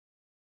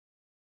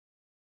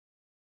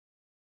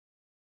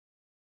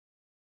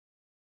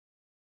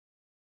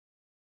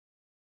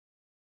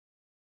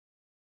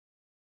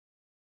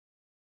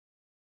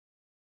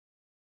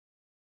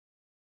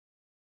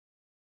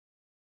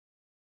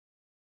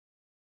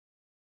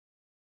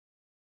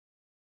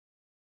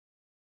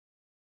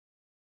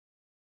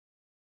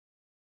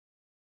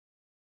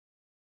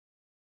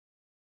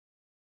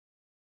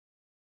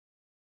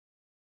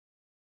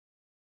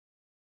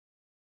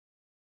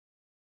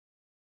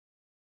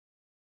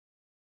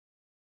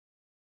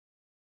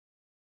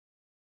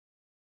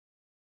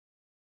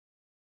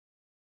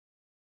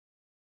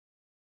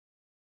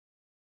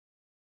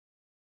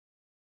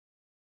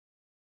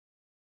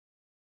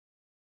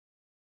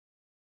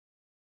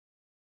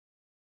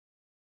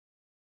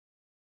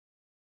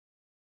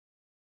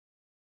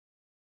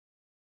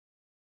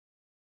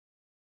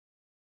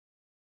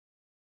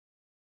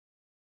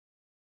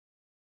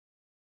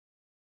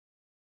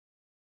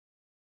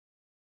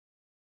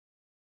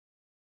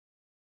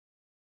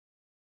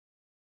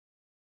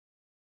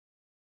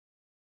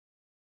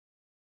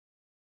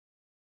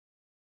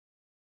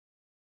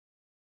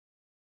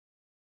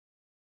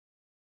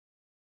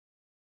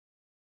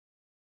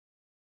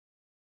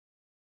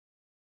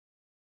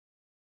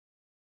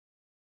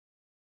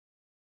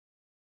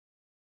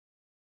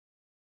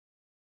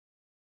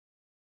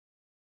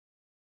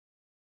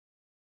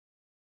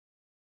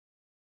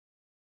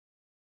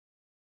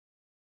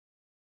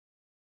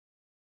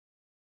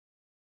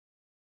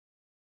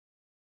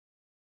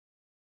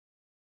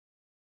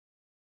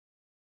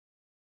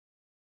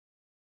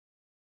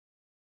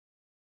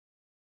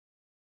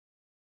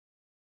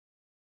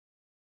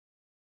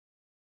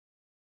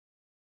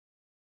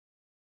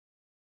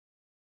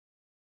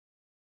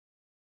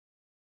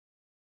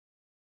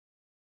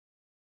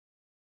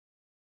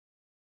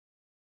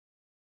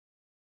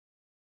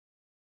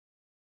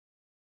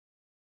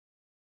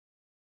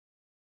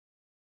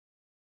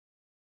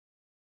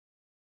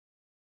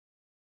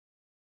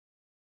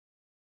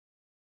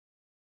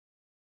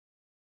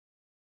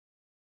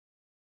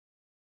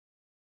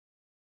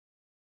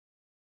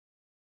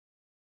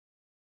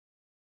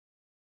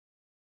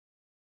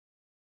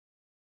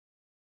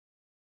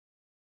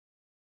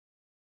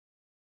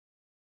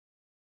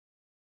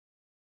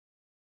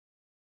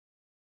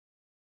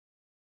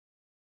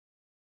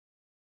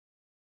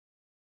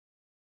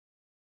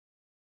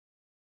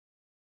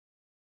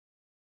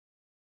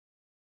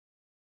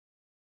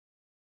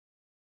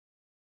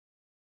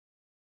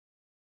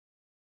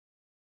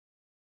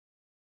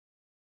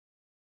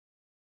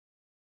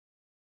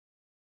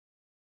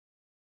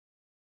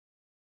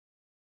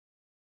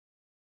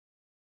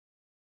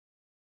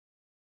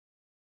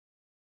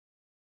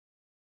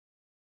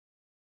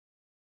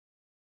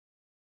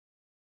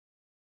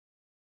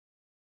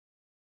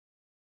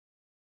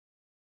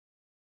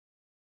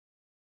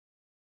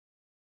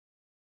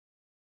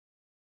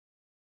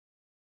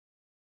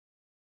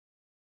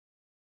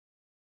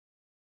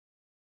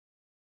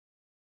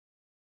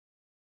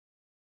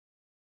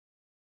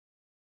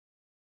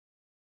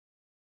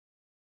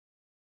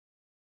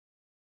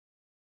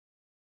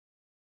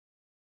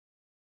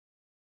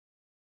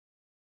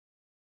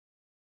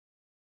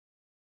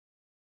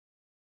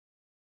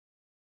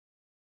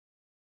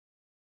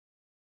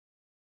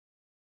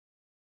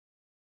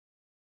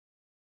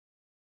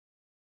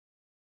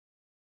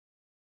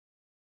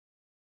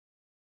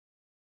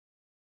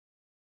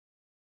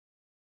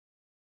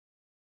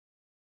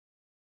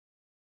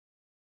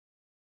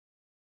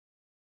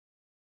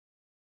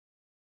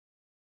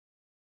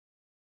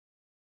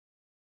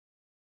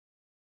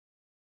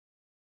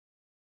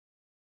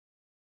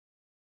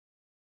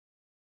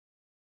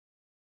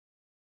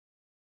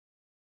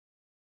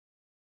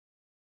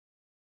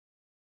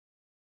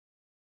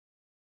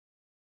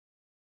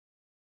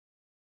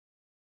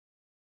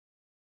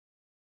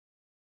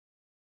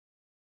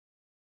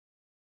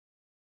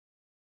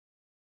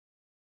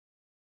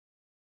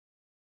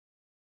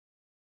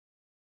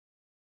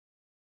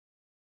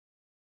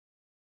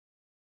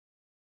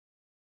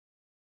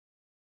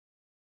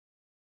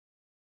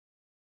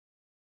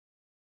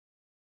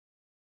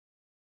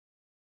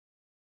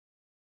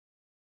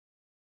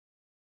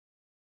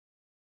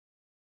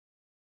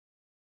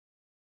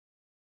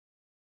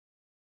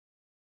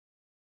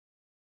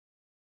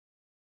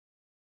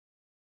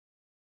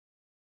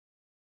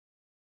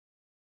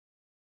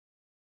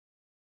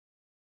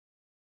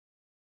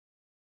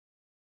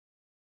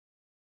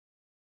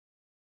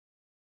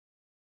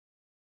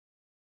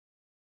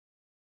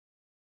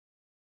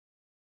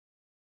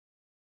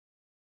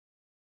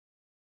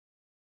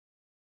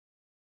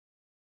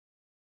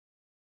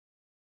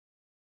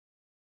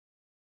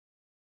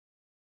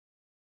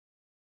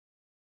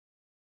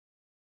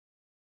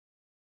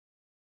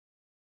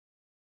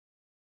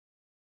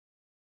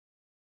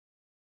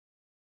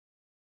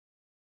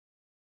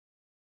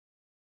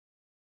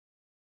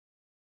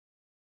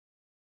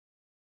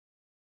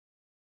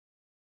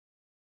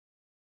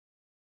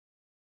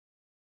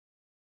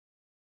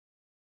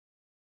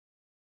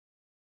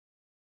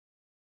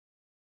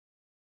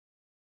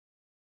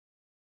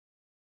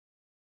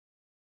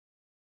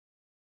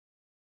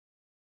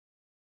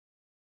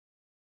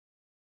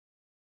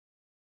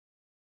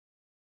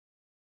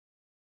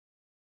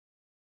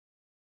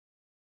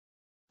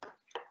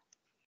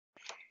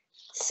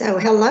So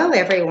hello,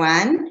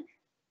 everyone.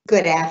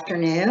 Good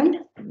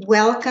afternoon.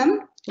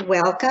 Welcome,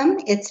 welcome.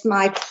 It's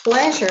my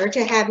pleasure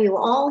to have you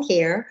all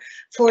here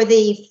for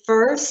the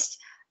first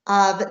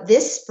of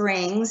this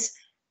spring's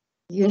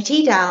UT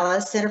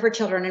Dallas Center for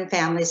Children and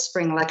Families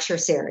Spring Lecture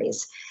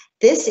Series.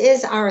 This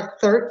is our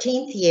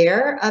 13th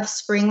year of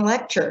spring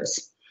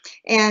lectures.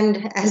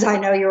 And as I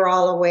know you're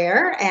all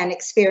aware and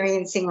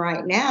experiencing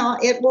right now,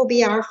 it will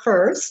be our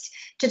first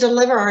to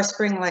deliver our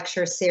spring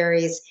lecture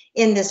series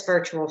in this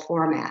virtual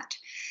format.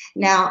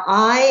 Now,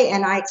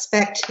 I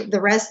expect the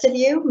rest of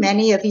you,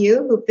 many of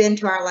you who've been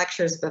to our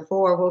lectures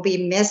before, will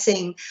be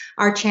missing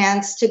our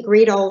chance to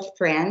greet old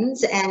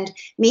friends and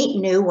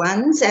meet new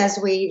ones as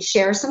we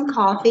share some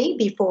coffee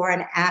before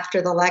and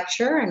after the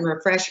lecture and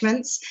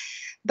refreshments.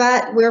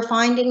 But we're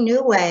finding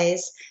new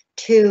ways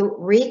to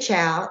reach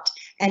out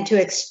and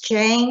to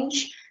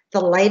exchange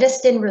the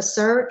latest in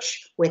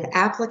research with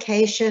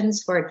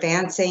applications for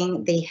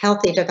advancing the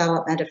healthy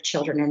development of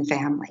children and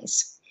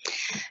families.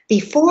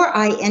 Before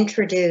I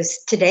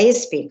introduce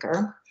today's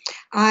speaker,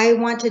 I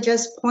want to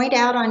just point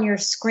out on your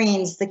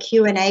screens the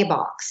Q&A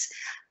box.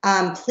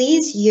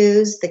 Please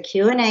use the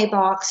Q&A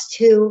box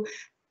to,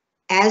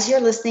 as you're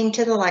listening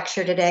to the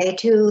lecture today,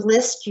 to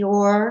list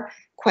your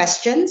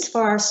questions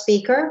for our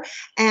speaker.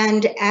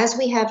 And as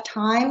we have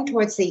time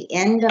towards the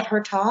end of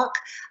her talk,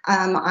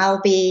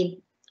 I'll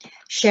be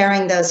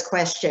sharing those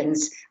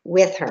questions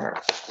with her.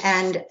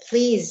 And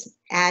please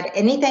add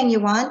anything you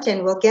want,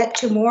 and we'll get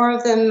to more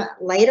of them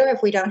later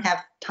if we don't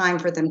have time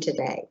for them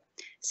today.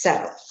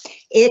 So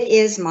it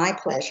is my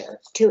pleasure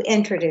to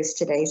introduce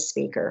today's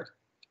speaker,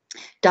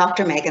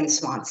 Dr. Megan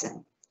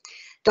Swanson.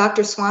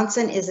 Dr.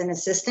 Swanson is an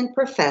assistant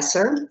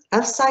professor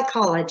of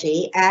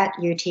psychology at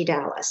UT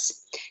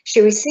Dallas.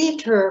 She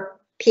received her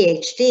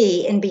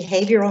PhD in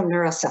behavioral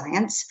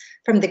neuroscience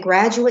from the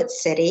Graduate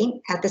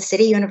City at the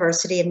City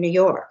University of New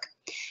York.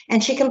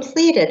 And she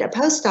completed a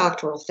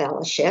postdoctoral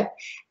fellowship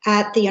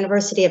at the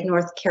University of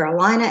North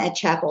Carolina at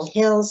Chapel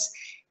Hill's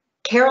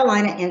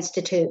Carolina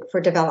Institute for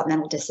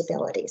Developmental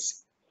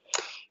Disabilities.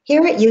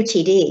 Here at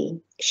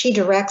UTD, she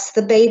directs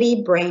the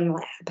Baby Brain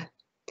Lab.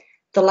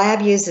 The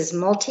lab uses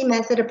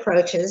multi-method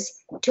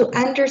approaches to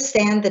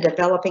understand the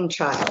developing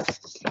child.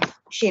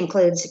 She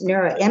includes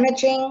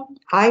neuroimaging,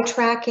 eye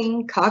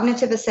tracking,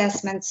 cognitive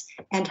assessments,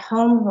 and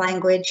home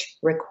language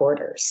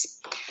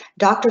recorders.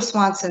 Dr.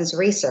 Swanson's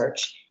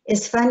research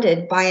is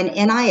funded by an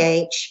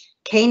NIH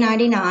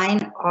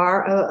K99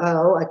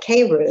 ROO, a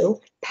KRU,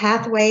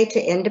 Pathway to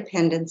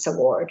Independence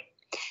Award.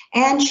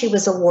 And she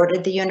was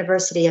awarded the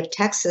University of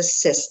Texas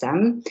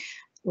System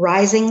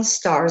Rising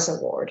Stars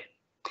Award.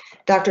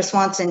 Dr.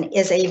 Swanson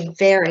is a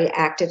very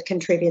active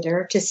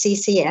contributor to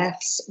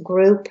CCF's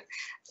group,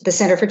 the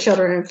Center for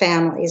Children and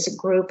Families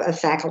group of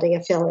faculty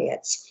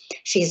affiliates.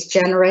 She's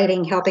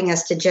helping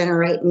us to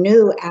generate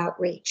new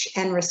outreach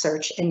and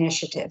research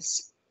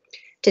initiatives.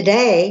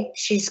 Today,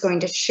 she's going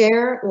to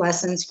share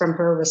lessons from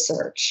her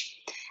research.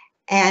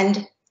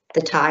 And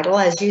the title,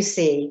 as you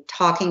see,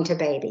 Talking to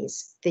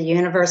Babies, the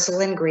universal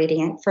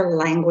ingredient for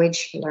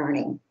language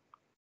learning.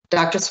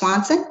 Dr.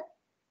 Swanson?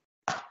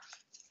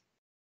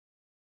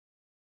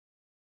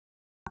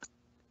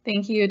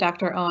 Thank you,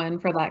 Dr. Owen,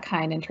 for that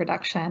kind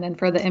introduction and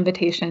for the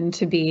invitation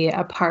to be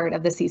a part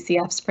of the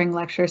CCF Spring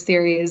Lecture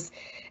Series.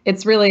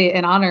 It's really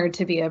an honor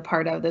to be a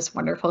part of this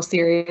wonderful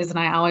series, and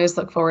I always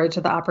look forward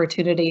to the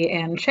opportunity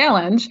and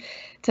challenge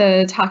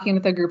to talking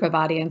with a group of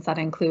audience that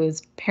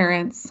includes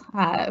parents,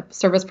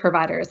 service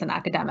providers, and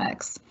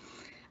academics.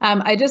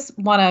 I just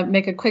want to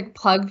make a quick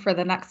plug for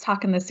the next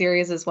talk in the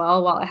series as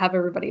well while I have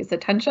everybody's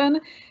attention.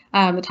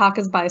 The talk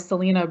is by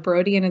Selena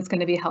Brody, and it's going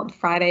to be held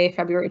Friday,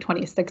 February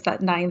 26th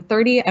at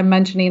 9:30. I'm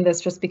mentioning this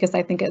just because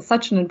I think it's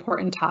such an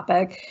important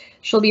topic.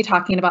 She'll be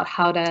talking about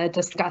how to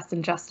discuss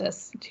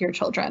injustice to your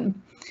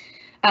children.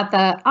 At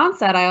the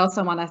onset, I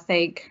also want to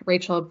thank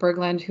Rachel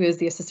Berglund, who is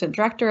the Assistant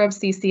Director of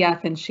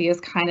CCF, and she is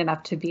kind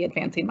enough to be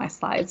advancing my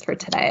slides for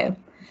today.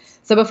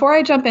 So before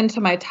I jump into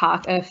my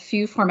talk, a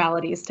few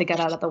formalities to get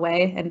out of the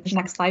way. And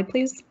next slide,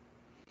 please.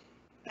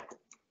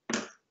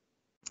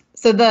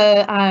 So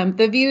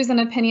the views and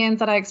opinions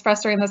that I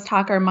express during this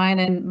talk are mine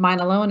and mine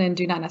alone and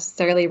do not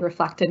necessarily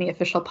reflect any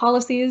official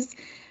policies.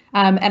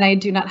 And I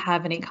do not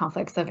have any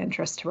conflicts of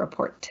interest to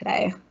report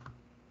today.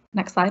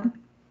 Next slide.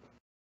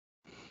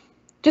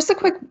 Just a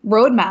quick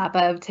roadmap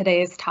of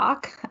today's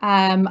talk.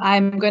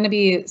 I'm going to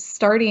be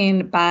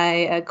starting by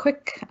a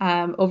quick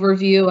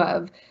overview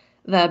of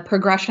the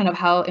progression of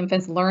how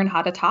infants learn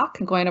how to talk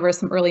and going over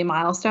some early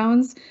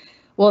milestones.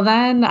 We'll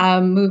then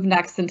move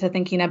next into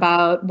thinking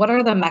about what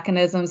are the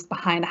mechanisms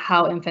behind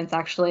how infants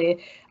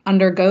actually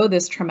undergo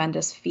this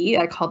tremendous feat.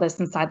 I call this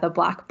inside the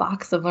black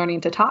box of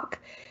learning to talk.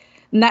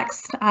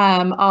 Next,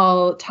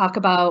 I'll talk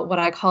about what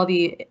I call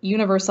the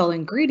universal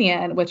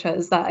ingredient, which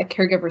is a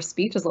caregiver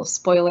speech. There's a little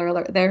spoiler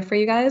alert there for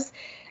you guys.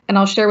 And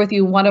I'll share with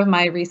you one of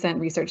my recent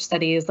research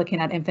studies looking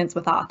at infants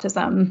with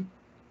autism.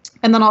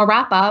 And then I'll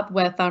wrap up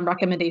with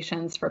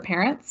recommendations for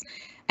parents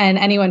and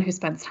anyone who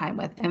spends time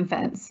with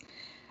infants.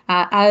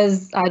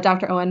 As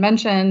Dr. Owen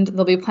mentioned,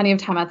 there'll be plenty of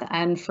time at the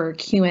end for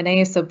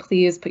Q&A, so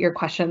please put your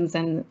questions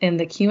in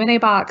the Q&A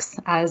box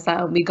as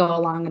we go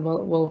along, and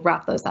we'll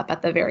wrap those up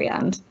at the very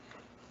end.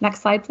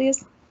 Next slide,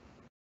 please.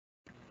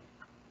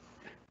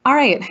 All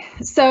right,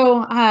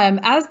 so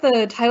as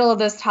the title of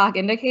this talk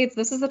indicates,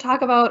 this is a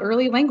talk about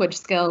early language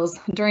skills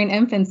during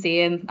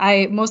infancy, and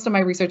most of my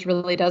research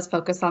really does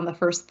focus on the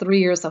first 3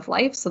 years of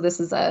life, so this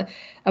is a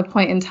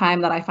point in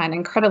time that I find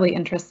incredibly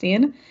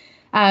interesting.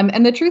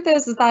 And the truth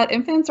is that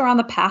infants are on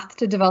the path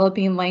to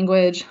developing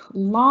language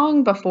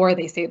long before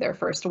they say their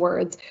first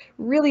words,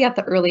 really at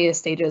the earliest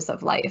stages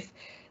of life.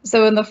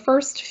 So in the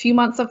first few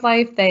months of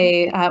life,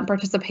 they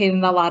participate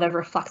in a lot of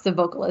reflexive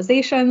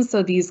vocalizations.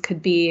 So these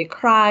could be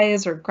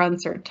cries or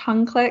grunts or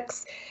tongue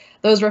clicks.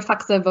 Those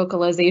reflexive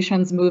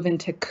vocalizations move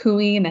into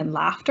cooing and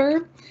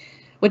laughter,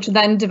 which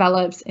then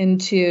develops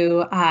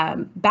into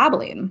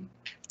babbling.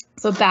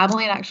 So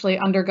babbling actually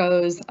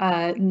undergoes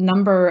a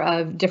number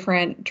of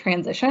different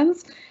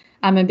transitions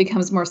and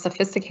becomes more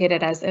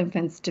sophisticated as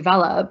infants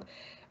develop.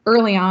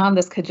 Early on,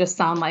 this could just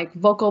sound like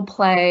vocal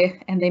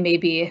play, and they may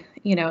be,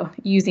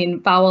 using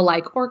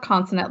vowel-like or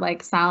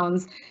consonant-like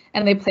sounds,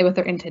 and they play with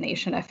their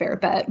intonation a fair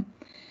bit.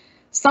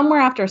 Somewhere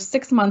after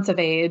 6 months of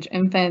age,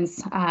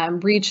 infants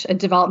reach a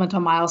developmental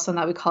milestone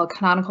that we call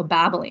canonical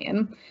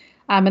babbling.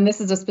 And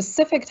this is a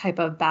specific type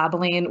of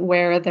babbling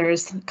where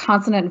there's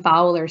consonant,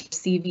 vowel, or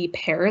CV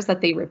pairs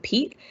that they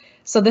repeat.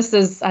 So this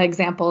is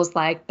examples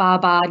like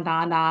baba,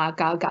 nana,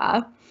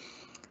 gaga.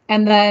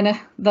 And then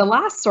the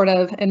last sort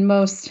of and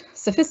most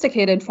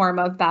sophisticated form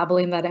of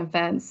babbling that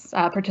infants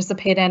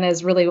participate in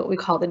is really what we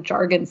call the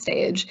jargon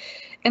stage.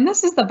 And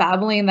this is the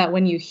babbling that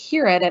when you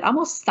hear it, it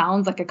almost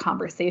sounds like a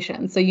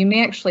conversation. So you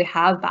may actually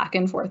have back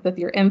and forth with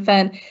your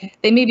infant.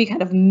 They may be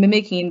kind of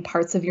mimicking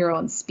parts of your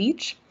own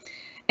speech.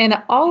 And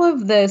all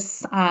of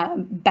this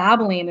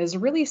babbling is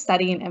really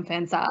setting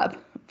infants up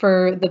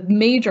for the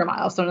major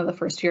milestone of the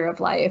first year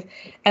of life,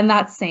 and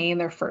that's saying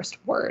their first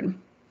word.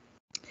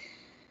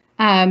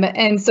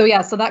 And so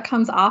that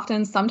comes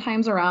often,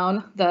 sometimes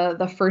around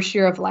the first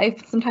year of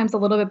life, sometimes a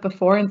little bit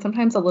before and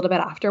sometimes a little bit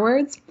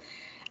afterwards.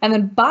 And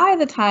then by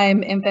the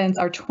time infants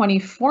are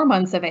 24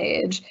 months of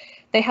age,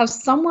 they have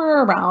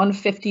somewhere around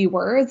 50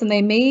 words, and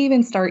they may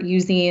even start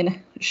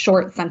using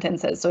short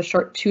sentences, so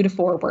short 2 to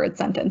 4 word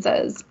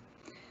sentences.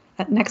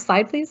 Next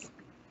slide, please.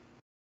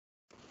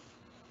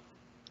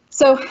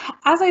 So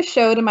as I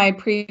showed in my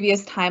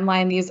previous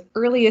timeline, these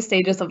earliest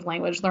stages of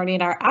language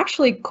learning are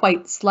actually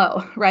quite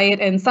slow, right?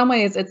 In some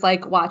ways, it's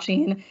like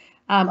watching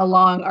a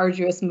long,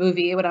 arduous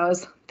movie. When I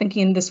was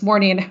thinking this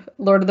morning,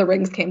 Lord of the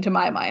Rings came to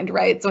my mind,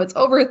 right? So it's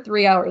over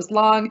 3 hours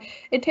long.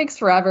 It takes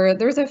forever.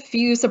 There's a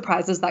few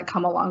surprises that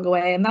come along the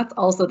way, and that's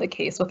also the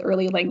case with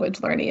early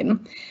language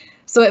learning.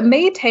 So it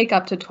may take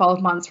up to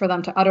 12 months for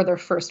them to utter their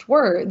first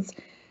words.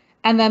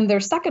 And then their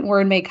second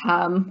word may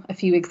come a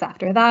few weeks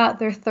after that,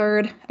 their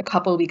third a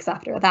couple of weeks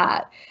after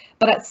that.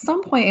 But at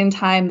some point in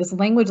time, this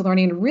language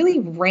learning really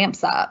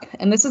ramps up,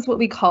 and this is what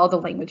we call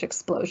the language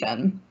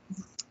explosion.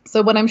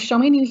 So what I'm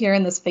showing you here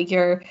in this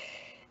figure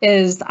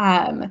is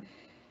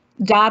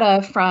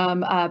data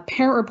from a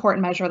parent report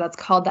measure that's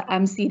called the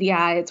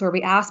MCDI. It's where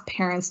we ask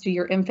parents, do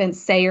your infants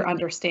say or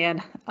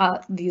understand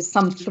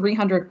some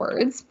 300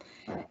 words?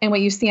 And what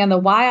you see on the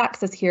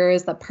y-axis here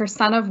is the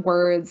percent of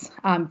words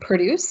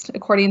produced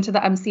according to the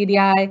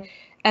MCDI,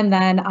 and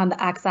then on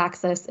the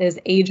x-axis is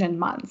age in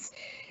months.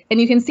 And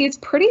you can see it's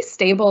pretty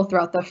stable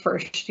throughout the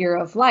first year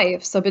of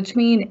life. So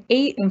between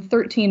 8 and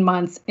 13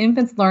 months,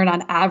 infants learn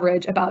on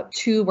average about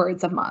 2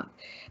 words a month.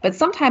 But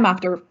sometime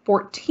after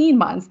 14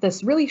 months,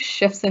 this really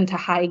shifts into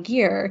high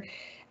gear,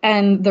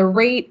 and the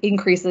rate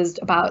increases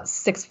about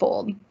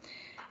 6-fold.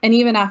 And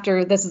even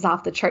after, this is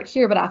off the chart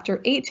here, but after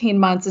 18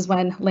 months is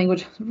when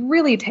language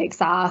really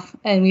takes off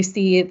and we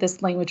see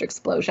this language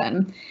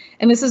explosion.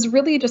 And this is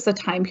really just a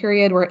time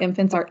period where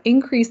infants are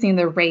increasing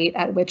the rate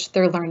at which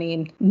they're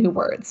learning new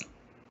words.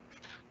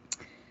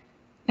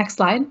 Next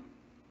slide.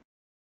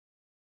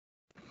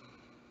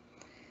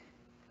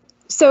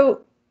 So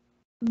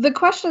the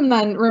question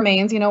then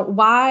remains,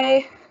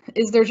 why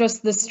is there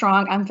just this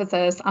strong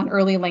emphasis on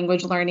early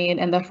language learning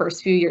in the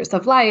first few years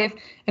of life?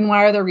 And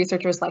why are there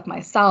researchers like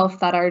myself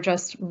that are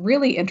just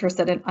really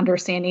interested in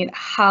understanding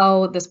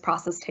how this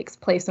process takes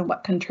place and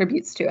what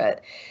contributes to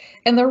it?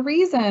 And the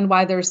reason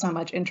why there's so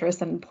much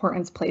interest and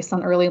importance placed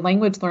on early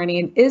language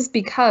learning is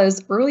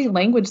because early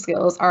language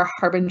skills are a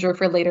harbinger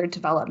for later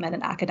development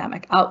and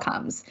academic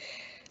outcomes.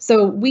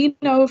 So we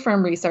know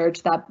from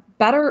research that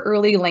better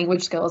early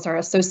language skills are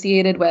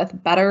associated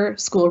with better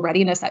school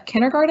readiness at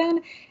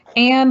kindergarten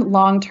and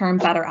long-term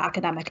better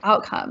academic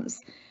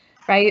outcomes,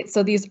 right?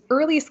 So these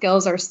early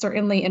skills are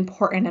certainly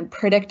important and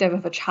predictive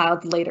of a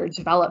child's later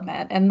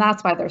development, and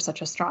that's why there's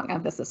such a strong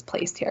emphasis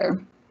placed here.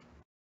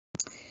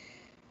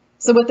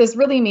 So what this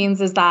really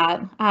means is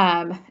that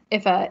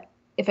if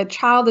a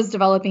child is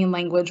developing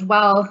language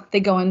well, they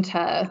go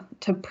into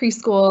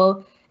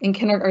preschool in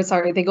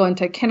they go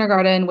into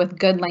kindergarten with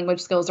good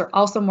language skills. Are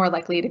also more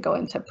likely to go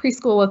into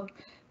preschool with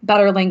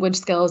better language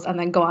skills, and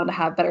then go on to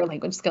have better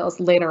language skills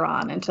later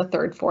on into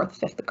 3rd, 4th,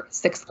 5th,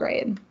 6th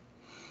grade.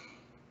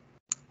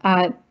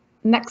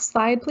 Next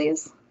slide,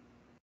 please.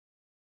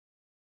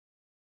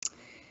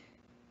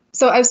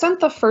 So I've spent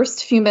the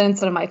first few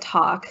minutes of my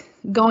talk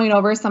going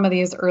over some of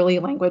these early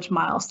language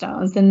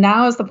milestones, and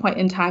now is the point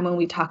in time when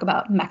we talk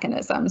about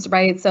mechanisms,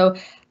 right? So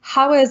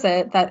how is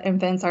it that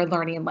infants are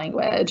learning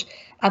language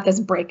at this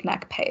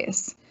breakneck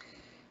pace?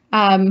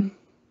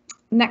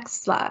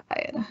 Next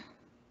slide.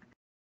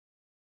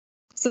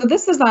 So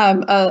this is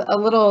a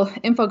little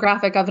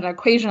infographic of an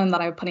equation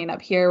that I'm putting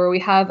up here where we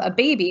have a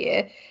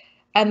baby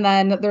and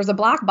then there's a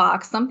black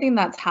box, something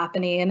that's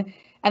happening.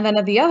 And then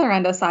at the other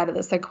end of side of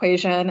this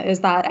equation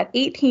is that at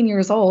 18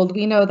 years old,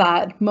 we know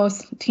that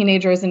most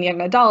teenagers and young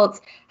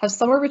adults have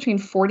somewhere between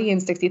 40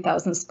 and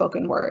 60,000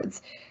 spoken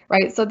words,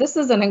 right? So this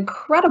is an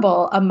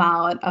incredible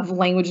amount of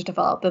language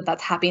development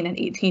that's happening in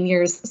 18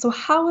 years. So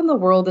how in the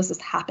world is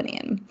this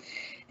happening?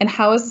 And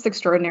how is this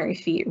extraordinary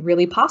feat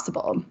really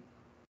possible?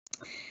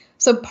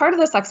 So part of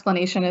this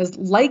explanation is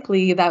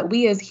likely that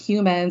we as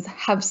humans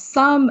have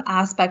some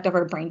aspect of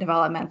our brain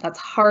development that's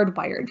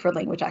hardwired for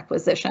language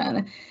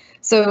acquisition.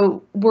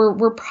 So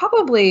we're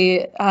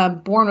probably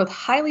born with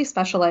highly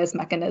specialized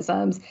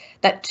mechanisms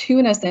that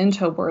tune us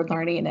into word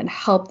learning and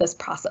help this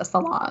process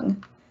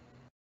along.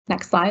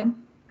 Next slide.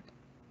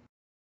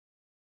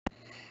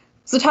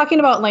 So talking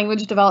about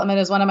language development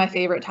is one of my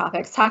favorite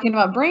topics. Talking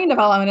about brain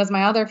development is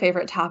my other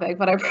favorite topic,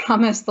 but I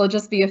promise there'll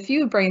just be a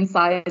few brain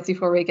slides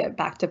before we get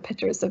back to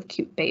pictures of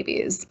cute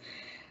babies.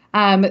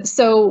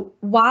 So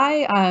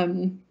why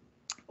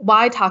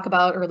talk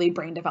about early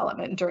brain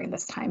development during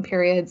this time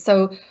period?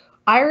 So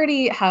I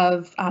already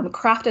have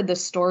crafted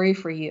this story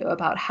for you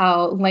about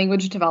how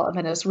language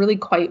development is really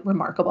quite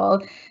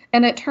remarkable.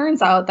 And it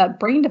turns out that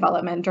brain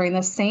development during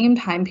the same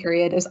time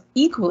period is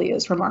equally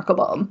as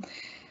remarkable.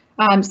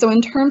 So in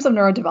terms of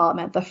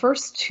neurodevelopment, the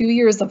first 2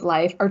 years of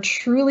life are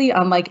truly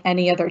unlike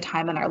any other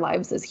time in our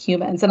lives as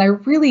humans. And I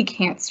really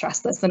can't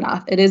stress this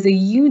enough. It is a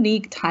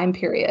unique time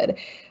period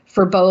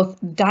for both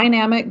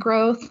dynamic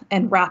growth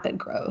and rapid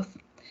growth.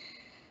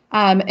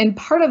 And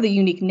part of the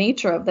unique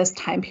nature of this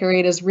time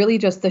period is really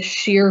just the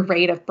sheer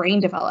rate of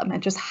brain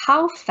development, just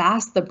how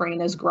fast the brain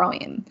is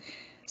growing.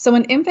 So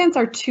when infants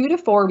are 2 to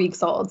 4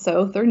 weeks old,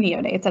 so they're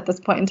neonates at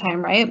this point in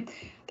time, right?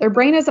 Their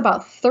brain is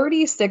about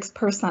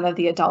 36% of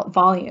the adult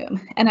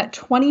volume. And at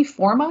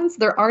 24 months,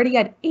 they're already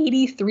at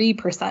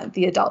 83%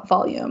 the adult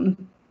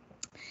volume.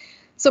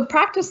 So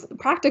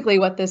practically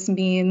what this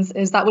means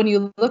is that when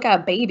you look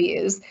at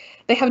babies,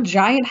 they have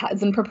giant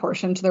heads in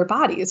proportion to their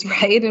bodies,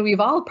 right? And we've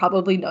all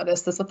probably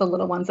noticed this with the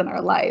little ones in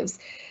our lives.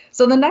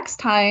 So the next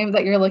time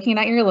that you're looking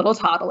at your little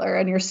toddler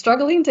and you're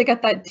struggling to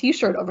get that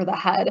t-shirt over the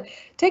head,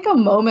 take a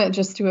moment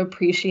just to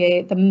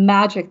appreciate the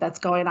magic that's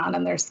going on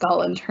in their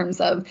skull in terms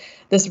of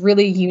this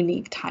really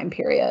unique time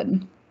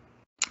period.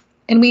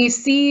 And we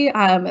see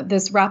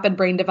this rapid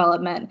brain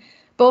development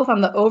both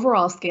on the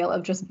overall scale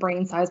of just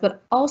brain size,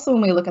 but also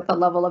when we look at the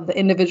level of the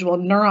individual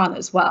neuron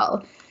as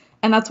well.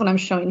 And that's what I'm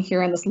showing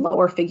here in this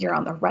lower figure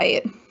on the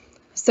right.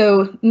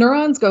 So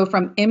neurons go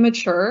from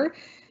immature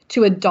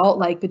to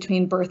adult-like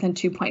between birth and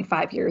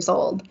 2.5 years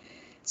old.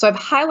 So I've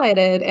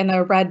highlighted in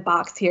a red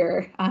box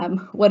here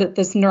what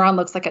this neuron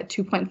looks like at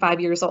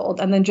 2.5 years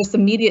old. And then just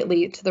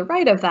immediately to the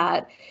right of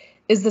that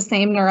is the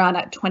same neuron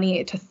at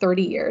 28 to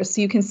 30 years. So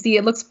you can see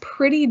it looks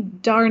pretty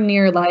darn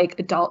near like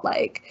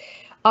adult-like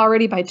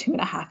already by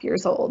 2.5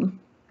 years old.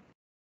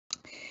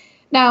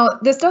 Now,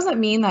 this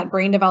doesn't mean that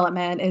brain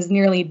development is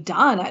nearly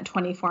done at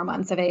 24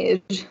 months of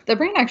age. The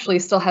brain actually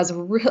still has a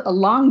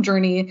long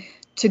journey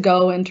to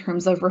go in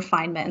terms of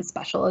refinement and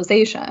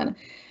specialization.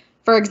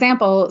 For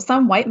example,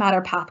 some white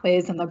matter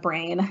pathways in the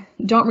brain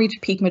don't reach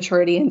peak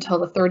maturity until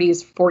the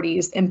 30s,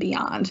 40s, and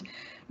beyond,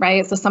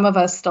 right? So some of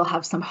us still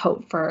have some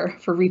hope for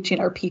reaching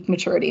our peak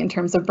maturity in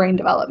terms of brain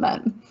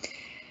development.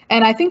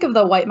 And I think of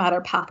the white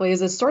matter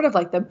pathways as sort of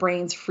like the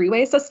brain's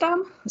freeway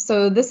system.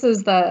 So this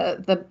is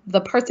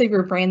the parts of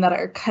your brain that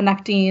are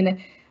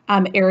connecting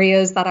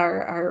areas that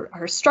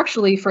are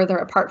structurally further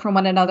apart from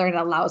one another and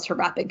allows for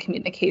rapid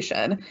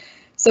communication.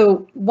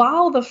 So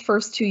while the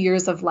first 2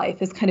 years of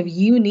life is kind of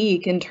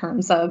unique in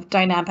terms of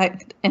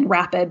dynamic and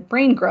rapid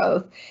brain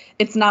growth,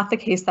 it's not the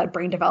case that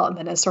brain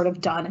development is sort of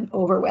done and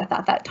over with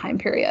at that time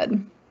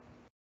period.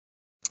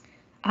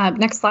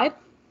 Next slide.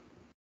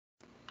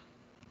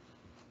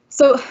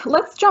 So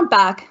let's jump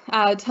back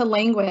to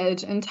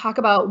language and talk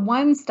about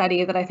one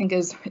study that I think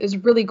is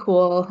really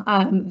cool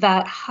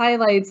that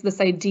highlights this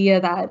idea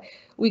that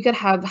we could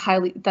have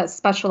that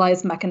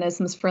specialized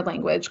mechanisms for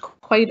language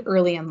quite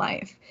early in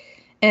life.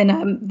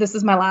 And this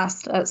is my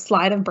last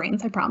slide of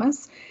brains, I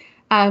promise.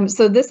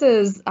 So this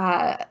is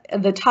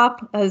the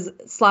top as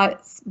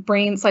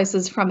brain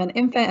slices from an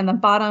infant, and the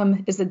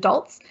bottom is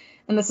adults.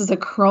 And this is a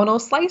coronal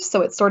slice,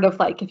 so it's sort of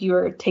like if you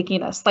were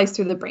taking a slice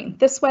through the brain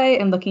this way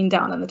and looking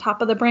down on the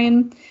top of the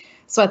brain.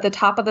 So at the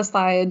top of the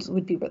slide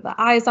would be where the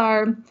eyes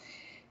are.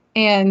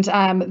 And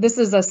this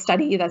is a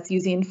study that's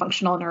using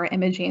functional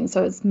neuroimaging.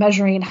 So it's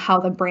measuring how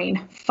the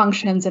brain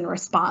functions in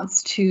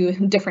response to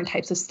different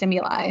types of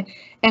stimuli.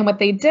 And what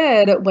they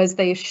did was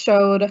they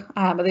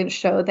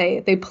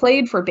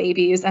played for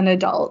babies and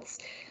adults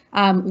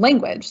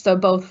language, so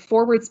both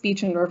forward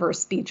speech and reverse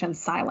speech and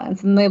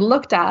silence. And they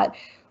looked at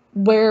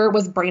where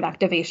was brain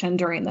activation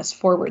during this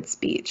forward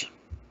speech.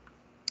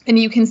 And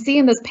you can see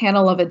in this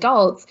panel of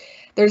adults,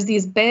 there's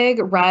these big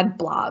red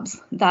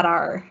blobs that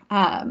are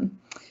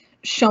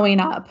showing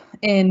up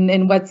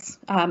in what's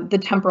the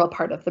temporal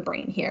part of the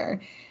brain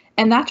here.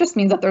 And that just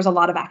means that there's a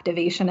lot of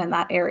activation in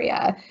that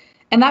area.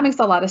 And that makes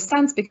a lot of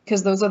sense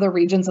because those are the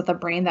regions of the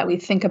brain that we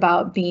think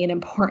about being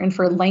important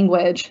for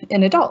language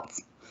in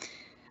adults.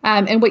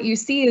 And what you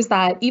see is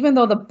that even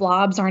though the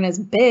blobs aren't as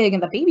big in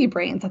the baby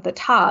brains at the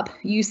top,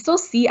 you still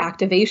see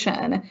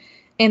activation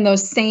in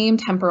those same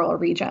temporal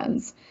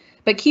regions.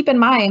 But keep in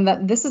mind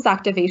that this is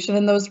activation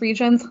in those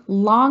regions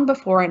long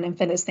before an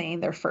infant is saying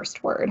their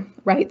first word,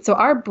 right? So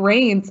our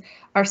brains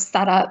are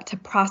set up to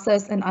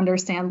process and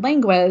understand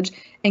language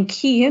and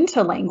key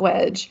into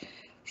language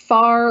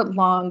far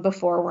long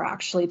before we're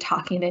actually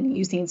talking and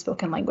using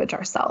spoken language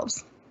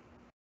ourselves.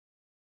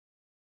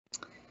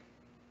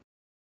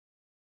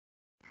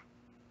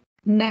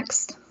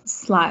 Next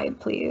slide,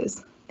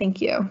 please.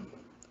 Thank you.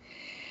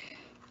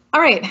 All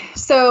right,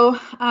 so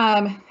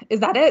is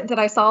that it? Did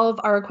I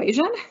solve our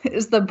equation?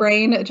 Is the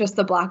brain just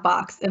the black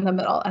box in the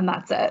middle and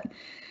that's it?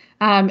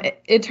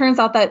 It turns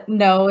out that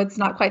no, it's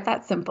not quite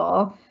that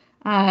simple.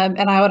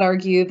 And I would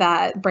argue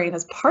that brain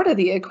is part of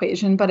the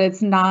equation, but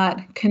it's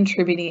not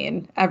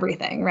contributing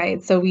everything,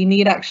 right? So we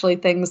need actually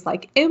things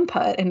like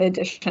input in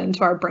addition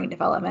to our brain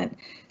development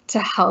to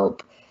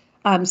help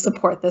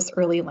support this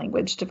early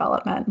language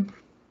development.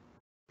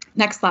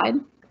 Next slide.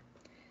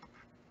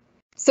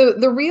 So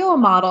the real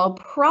model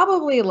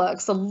probably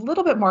looks a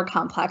little bit more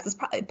complex. It's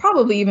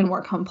probably even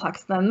more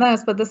complex than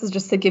this, but this is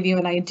just to give you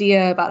an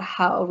idea about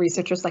how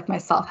researchers like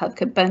myself have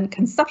been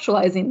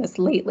conceptualizing this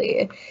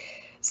lately.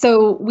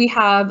 So we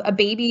have a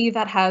baby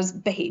that has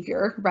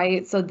behavior,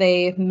 right? So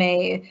they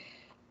may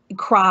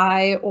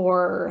cry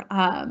or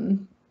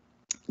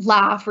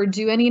laugh or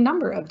do any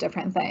number of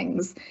different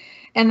things.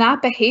 And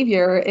that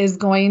behavior is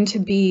going to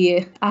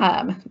be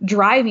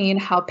driving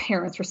how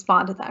parents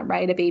respond to them,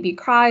 right? A baby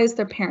cries,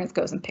 their parents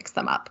goes and picks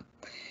them up.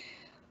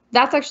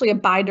 That's actually a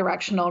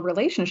bidirectional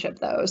relationship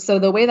though. So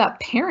the way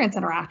that parents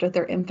interact with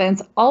their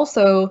infants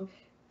also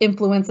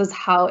influences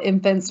how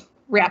infants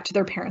react to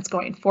their parents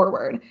going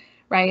forward,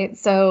 right?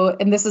 So,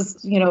 and this is,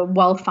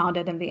 well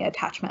founded in the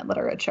attachment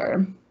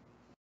literature.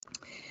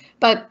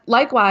 But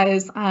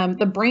likewise,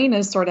 the brain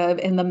is sort of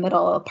in the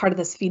middle part of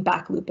this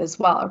feedback loop as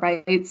well,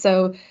 right?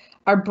 So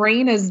our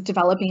brain is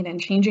developing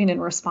and changing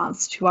in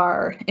response to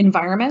our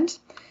environment.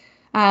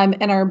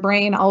 And our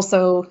brain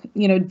also,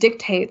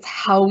 dictates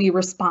how we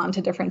respond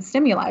to different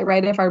stimuli,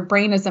 right? If our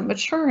brain isn't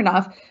mature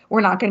enough,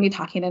 we're not going to be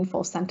talking in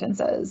full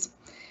sentences.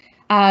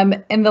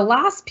 And the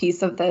last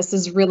piece of this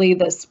is really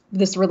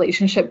this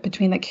relationship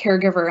between the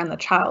caregiver and the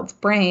child's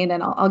brain.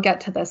 And I'll get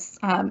to this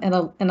in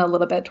a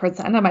little bit towards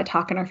the end of my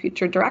talk in our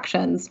future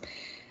directions.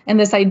 And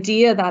this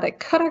idea that it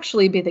could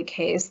actually be the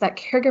case that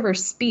caregiver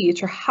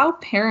speech or how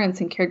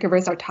parents and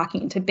caregivers are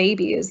talking to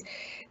babies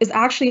is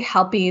actually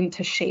helping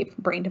to shape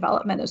brain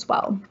development as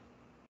well.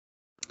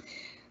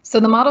 So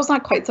the model's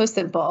not quite so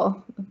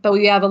simple, but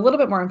we have a little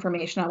bit more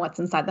information on what's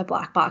inside the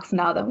black box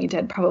now than we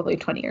did probably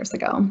 20 years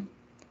ago.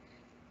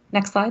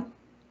 Next slide.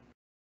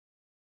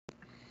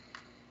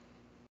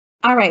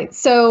 All right,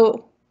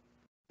 so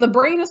the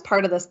brain is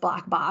part of this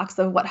black box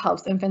of what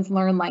helps infants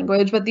learn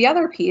language, but the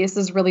other piece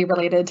is really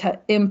related to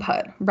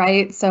input,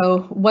 right? So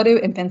what do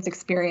infants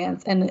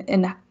experience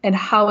and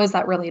how is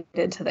that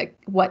related to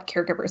what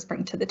caregivers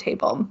bring to the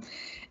table?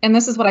 And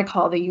this is what I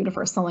call the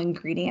universal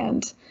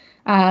ingredient.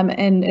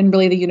 And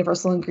really the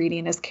universal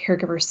ingredient is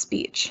caregiver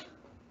speech.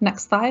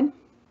 Next slide.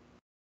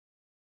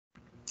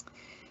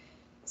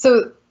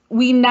 So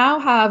we now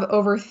have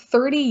over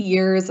 30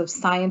 years of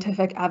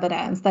scientific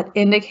evidence that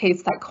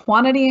indicates that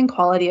quantity and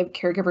quality of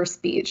caregiver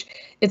speech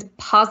is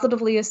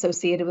positively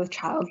associated with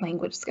child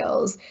language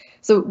skills.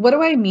 So what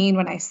do I mean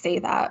when I say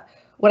that?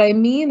 What I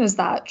mean is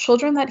that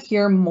children that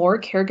hear more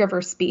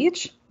caregiver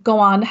speech go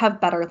on to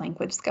have better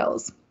language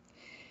skills.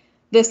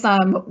 This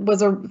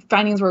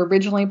findings were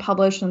originally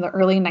published in the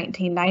early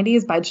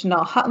 1990s by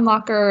Janelle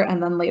Huttenlocher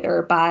and then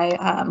later by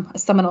a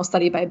seminal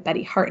study by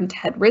Betty Hart and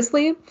Ted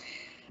Risley.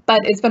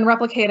 But it's been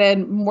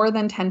replicated more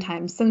than 10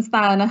 times since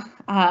then.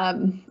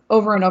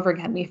 Over and over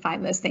again, we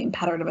find the same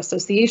pattern of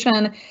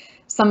association.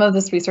 Some of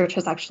this research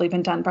has actually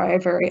been done by our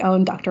very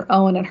own Dr.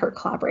 Owen and her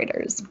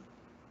collaborators.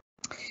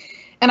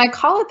 And I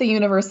call it the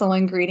universal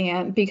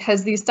ingredient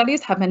because these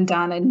studies have been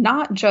done in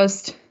not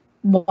just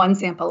one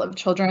sample of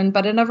children,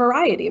 but in a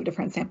variety of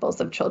different samples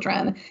of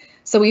children.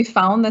 So we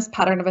found this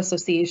pattern of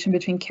association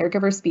between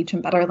caregiver speech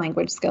and better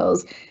language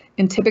skills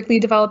in typically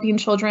developing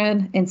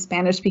children, in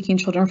Spanish-speaking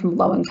children from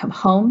low-income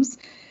homes,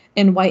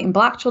 in white and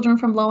Black children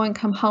from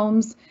low-income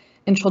homes,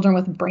 In children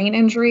with brain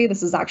injury,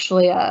 this is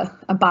actually a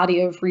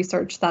body of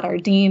research that our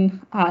Dean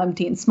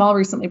Small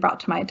recently brought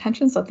to my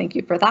attention, so thank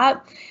you for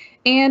that.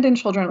 And in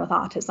children with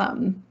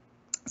autism.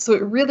 So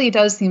it really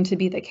does seem to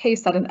be the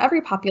case that in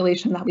every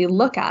population that we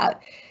look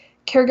at,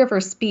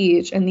 caregiver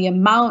speech and the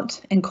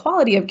amount and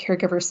quality of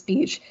caregiver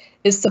speech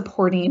is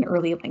supporting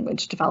early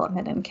language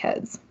development in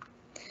kids.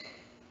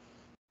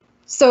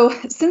 So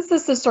since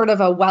this is sort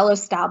of a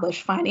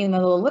well-established finding in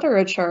the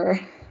literature,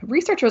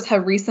 researchers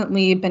have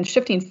recently been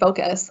shifting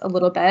focus a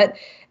little bit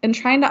and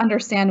trying to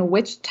understand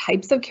which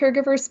types of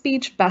caregiver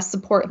speech best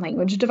support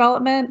language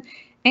development,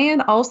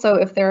 and also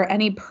if there are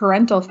any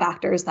parental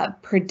factors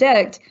that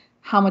predict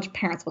how much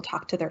parents will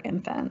talk to their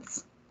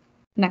infants.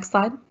 Next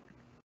slide.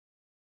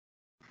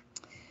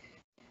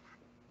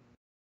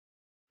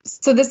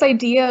 So this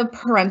idea of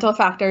parental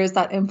factors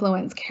that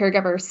influence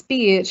caregiver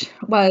speech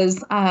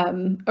was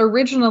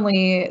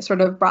originally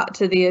sort of brought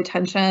to the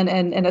attention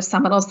in a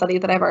seminal study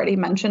that I've already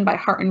mentioned by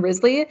Hart and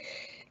Risley.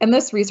 And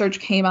this research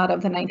came out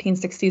of the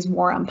 1960s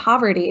War on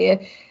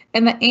Poverty.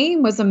 And the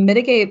aim was to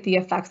mitigate the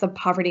effects of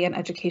poverty and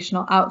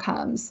educational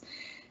outcomes.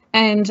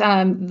 And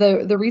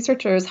the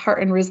researchers,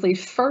 Hart and Risley,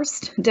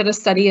 first did a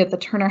study at the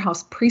Turner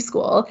House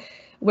Preschool,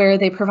 where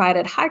they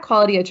provided high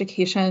quality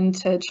education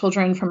to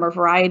children from a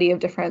variety of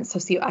different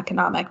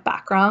socioeconomic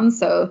backgrounds.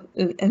 So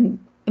in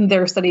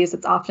their studies,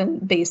 it's often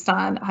based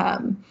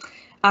on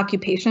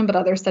occupation, but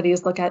other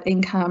studies look at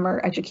income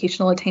or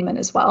educational attainment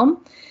as well.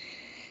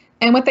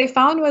 And what they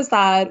found was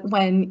that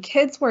when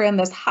kids were in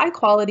this high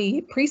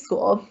quality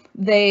preschool,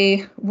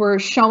 they were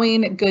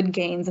showing good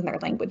gains in their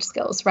language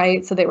skills,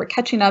 right? So they were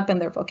catching up in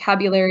their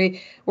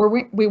vocabulary, where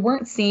we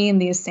weren't seeing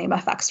these same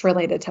effects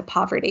related to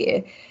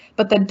poverty.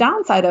 But the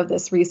downside of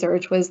this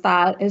research was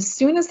that as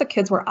soon as the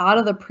kids were out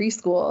of the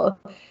preschool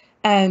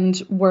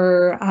and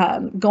were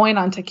going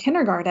on to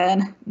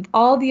kindergarten,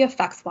 all the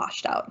effects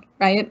washed out,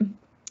 right?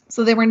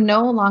 So they were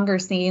no longer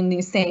seeing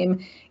these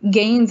same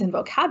gains in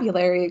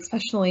vocabulary,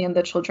 especially in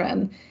the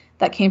children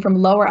that came from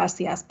lower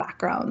SES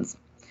backgrounds.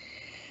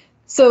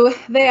 So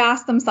they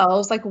asked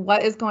themselves, like,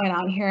 what is going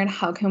on here and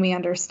how can we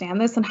understand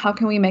this and how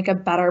can we make a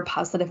better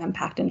positive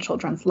impact in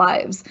children's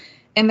lives?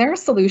 And their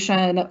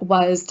solution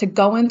was to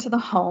go into the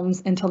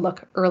homes and to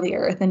look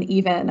earlier than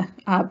even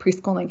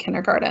preschool and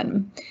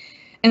kindergarten.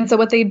 And so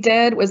what they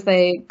did was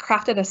they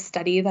crafted a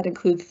study that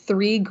includes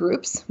 3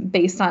 groups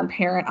based on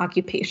parent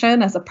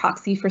occupation as a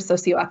proxy for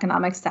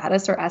socioeconomic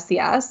status, or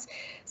SES.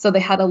 So they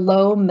had a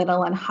low,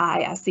 middle, and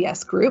high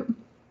SES group.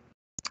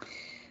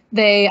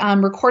 They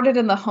recorded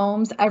in the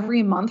homes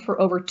every month for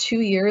over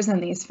 2 years,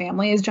 and these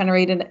families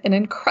generated an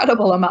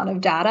incredible amount of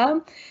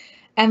data.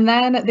 And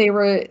then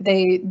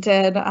they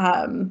did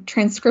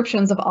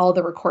transcriptions of all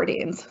the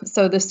recordings.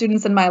 So the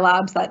students in my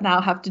labs that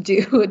now have to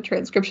do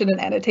transcription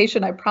and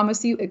annotation, I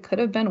promise you it could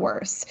have been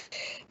worse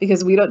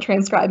because we don't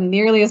transcribe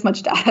nearly as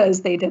much data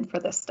as they did for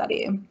this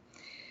study.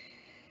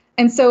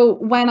 And so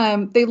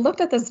when they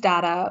looked at this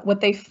data, what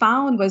they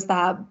found was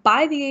that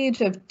by the age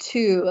of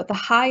 2, the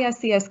high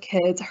SES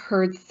kids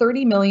heard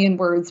 30 million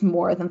words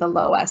more than the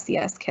low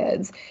SES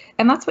kids.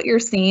 And that's what you're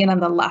seeing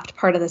on the left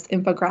part of this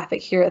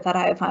infographic here that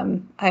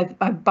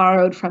I've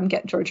borrowed from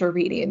Get Georgia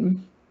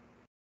Reading.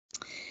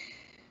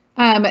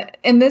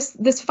 And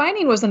this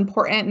finding was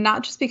important,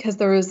 not just because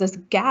there was this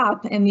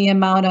gap in the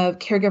amount of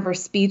caregiver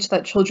speech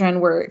that children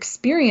were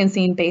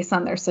experiencing based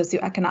on their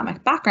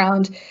socioeconomic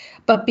background,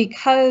 but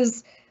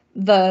because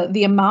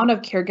the amount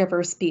of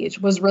caregiver speech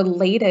was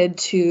related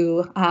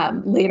to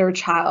later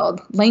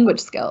child language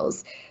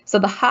skills. So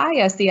the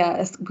high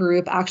SES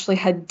group actually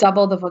had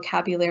double the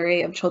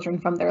vocabulary of children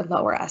from their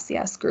lower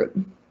SES group.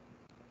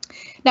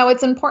 Now,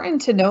 it's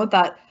important to note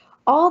that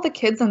all the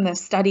kids in this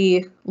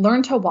study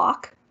learned to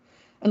walk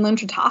and learned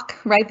to talk,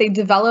 right? They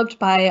developed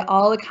by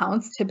all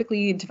accounts,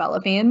 typically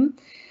developing.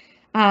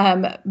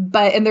 And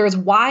there's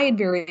wide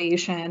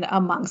variation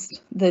amongst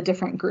the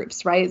different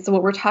groups, right? So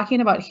what we're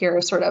talking about here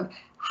is sort of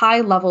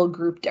high-level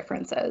group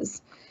differences.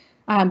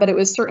 But it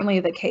was certainly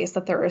the case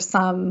that there were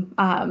some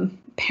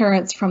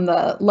parents from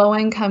the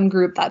low-income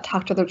group that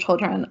talked to their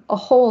children a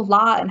whole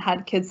lot and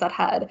had kids that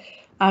had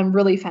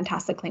really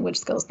fantastic language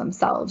skills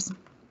themselves.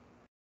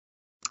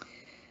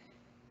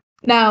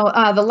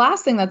 Now, the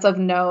last thing that's of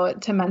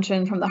note to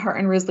mention from the Hart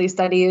and Risley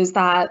study is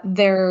that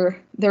their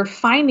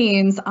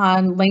findings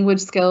on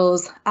language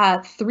skills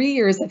at 3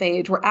 years of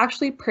age were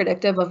actually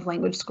predictive of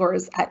language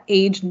scores at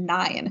age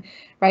 9,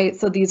 right?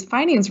 So these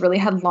findings really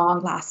had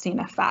long-lasting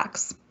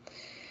effects.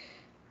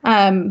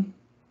 So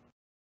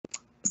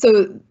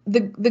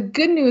the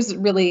good news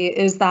really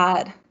is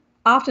that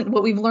often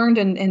what we've learned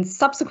in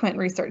subsequent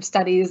research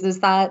studies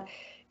is that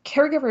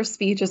caregiver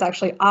speech is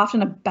actually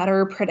often a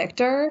better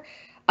predictor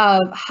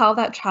of how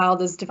that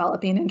child is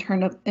developing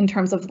in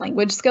terms of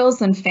language skills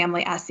than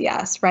family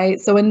SES, right?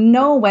 So in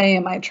no way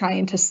am I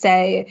trying to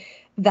say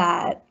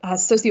that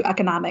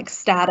socioeconomic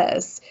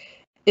status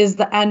is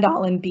the end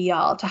all and be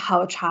all to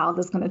how a child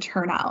is going to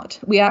turn out.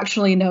 We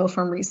actually know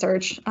from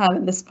research,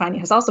 and this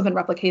finding has also been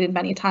replicated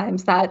many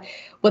times, that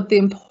what the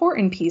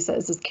important piece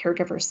is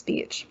caregiver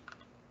speech.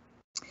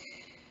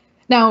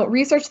 Now,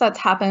 research that's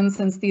happened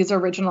since these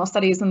original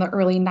studies in the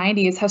early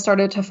 90s have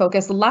started to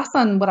focus less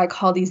on what I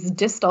call these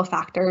distal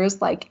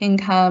factors like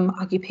income,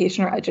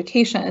 occupation, or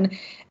education,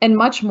 and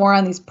much more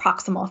on these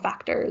proximal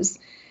factors.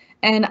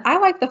 And I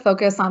like the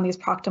focus on these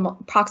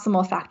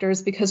proximal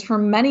factors because for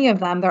many of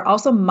them, they're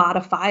also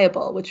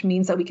modifiable, which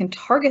means that we can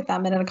target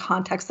them in a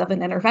context of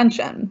an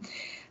intervention.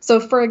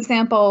 So for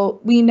example,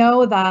 we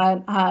know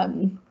that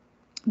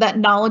that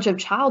knowledge of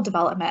child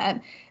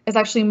development is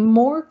actually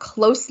more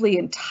closely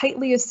and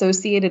tightly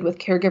associated with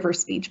caregiver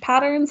speech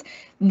patterns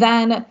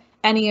than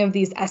any of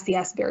these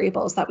SES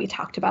variables that we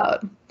talked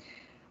about.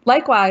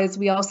 Likewise,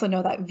 we also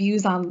know that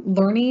views on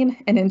learning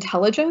and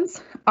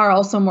intelligence are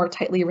also more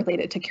tightly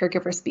related to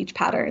caregiver speech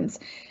patterns.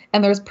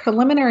 And there's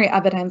preliminary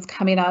evidence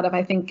coming out of,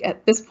 I think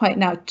at this point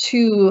now,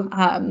 two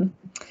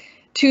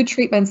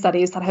treatment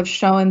studies that have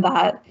shown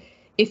that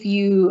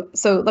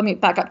so let me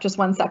back up just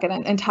one second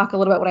and talk a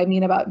little bit what I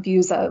mean about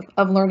views of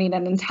learning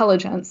and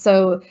intelligence.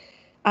 So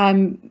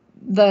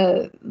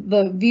the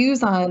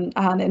views on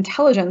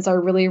intelligence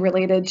are really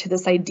related to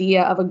this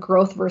idea of a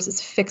growth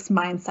versus fixed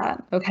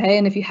mindset, okay?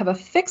 And if you have a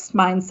fixed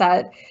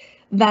mindset,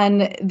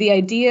 then the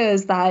idea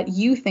is that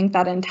you think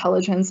that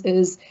intelligence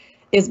is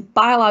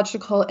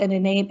biological and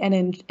innate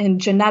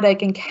and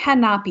genetic and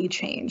cannot be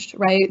changed,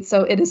 right?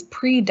 So it is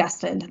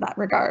predestined in that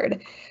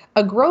regard.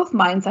 A growth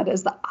mindset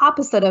is the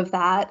opposite of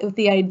that, with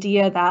the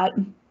idea that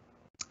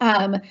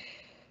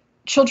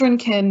children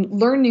can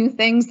learn new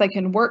things, they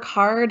can work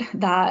hard,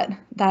 that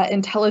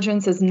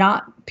intelligence is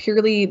not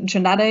purely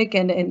genetic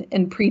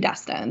and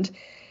predestined.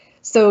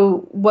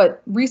 So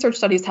what research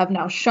studies have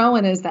now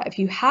shown is that if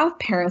you have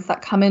parents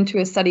that come into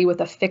a study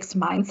with a fixed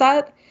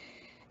mindset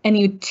and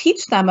you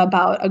teach them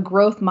about a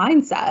growth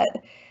mindset,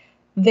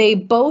 they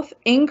both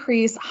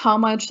increase how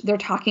much they're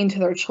talking to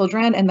their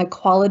children and the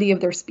quality of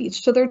their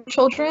speech to their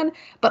children,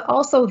 but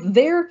also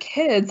their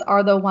kids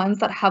are the ones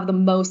that have the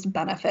most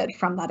benefit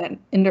from that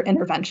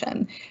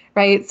intervention,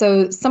 right?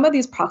 So some of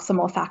these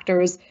proximal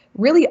factors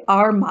really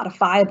are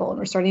modifiable, and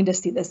we're starting to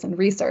see this in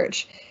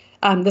research.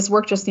 This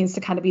work just needs to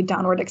kind of be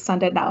downward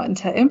extended now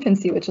into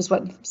infancy, which is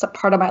what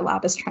part of my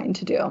lab is trying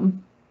to do.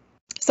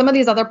 Some of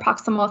these other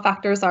proximal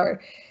factors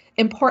are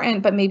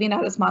important, but maybe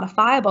not as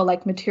modifiable,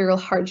 like material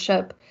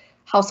hardship,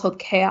 household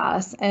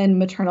chaos, and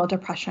maternal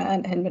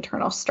depression and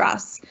maternal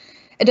stress.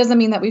 It doesn't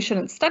mean that we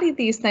shouldn't study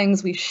these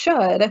things, we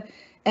should,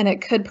 and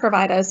it could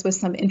provide us with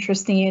some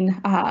interesting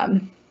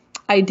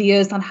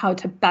ideas on how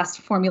to best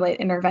formulate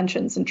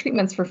interventions and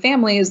treatments for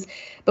families,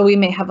 but we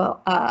may have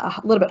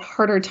a little bit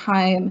harder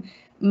time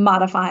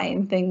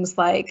modifying things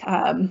like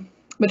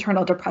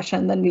maternal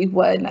depression than we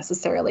would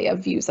necessarily of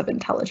views of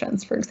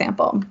intelligence, for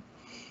example.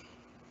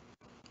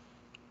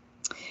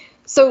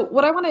 So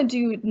what I want to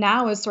do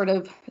now is sort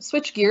of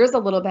switch gears a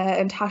little bit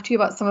and talk to you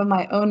about some of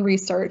my own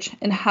research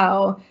and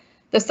how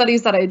the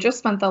studies that I just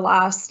spent the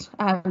last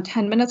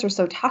 10 minutes or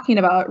so talking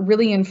about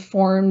really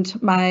informed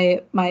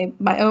my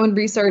own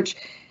research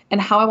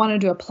and how I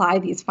wanted to apply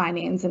these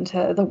findings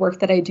into the work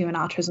that I do in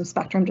autism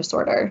spectrum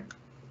disorder.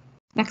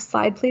 Next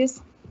slide,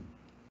 please.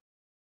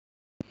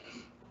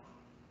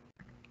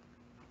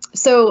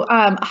 So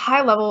a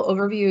high-level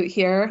overview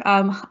here.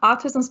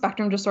 Autism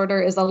spectrum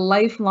disorder is a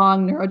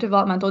lifelong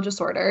neurodevelopmental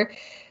disorder.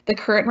 The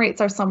current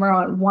rates are somewhere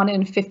around 1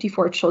 in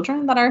 54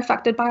 children that are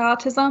affected by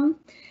autism.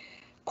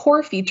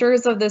 Core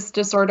features of this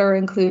disorder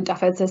include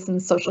deficits in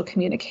social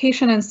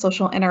communication and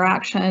social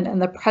interaction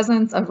and the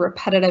presence of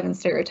repetitive and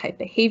stereotype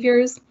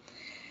behaviors.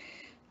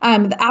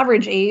 The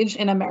average age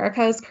in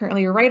America is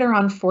currently right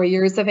around 4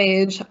 years of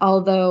age,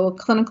 although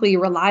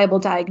clinically reliable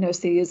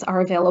diagnoses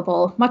are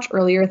available much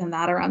earlier than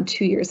that, around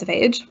 2 years of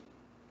age.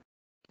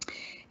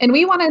 And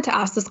we wanted to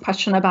ask this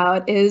question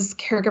about, is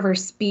caregiver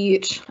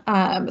speech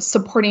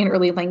supporting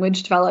early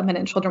language development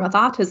in children with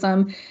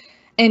autism?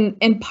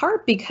 In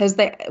part because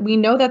we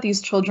know that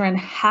these children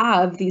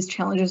have these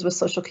challenges with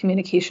social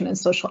communication and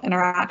social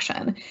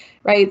interaction,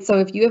 right? So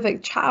if you have a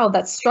child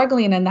that's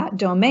struggling in that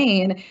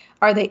domain,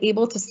 are they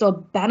able to still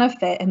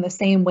benefit in the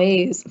same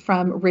ways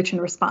from rich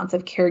and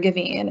responsive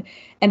caregiving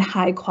and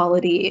high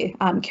quality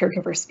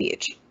caregiver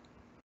speech?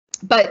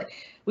 But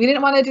we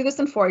didn't want to do this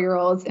in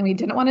 4-year-olds and we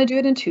didn't want to do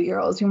it in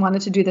 2-year-olds. We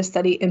wanted to do this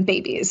study in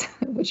babies,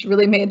 which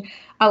really made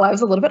our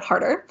lives a little bit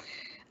harder.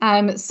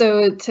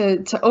 So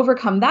to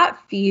overcome that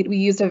feat, we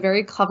used a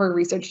very clever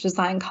research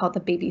design called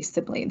the baby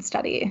sibling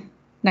study.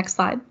 Next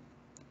slide.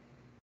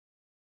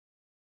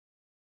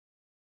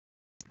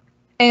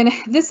 And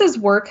this is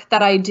work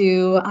that I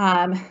do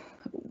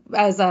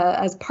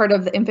as part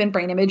of the infant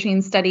brain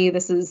imaging study.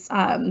 This is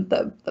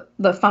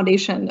the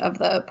foundation of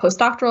the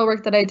postdoctoral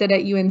work that I did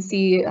at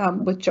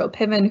UNC with Joe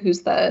Piven,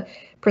 who's the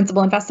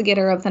principal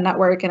investigator of the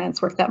network, and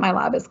it's work that my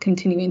lab is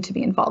continuing to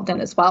be involved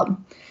in as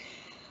well.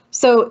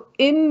 So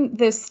in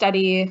this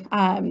study,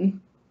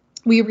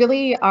 we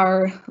really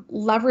are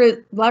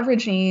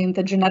leveraging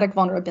the genetic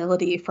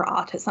vulnerability for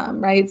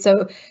autism, right?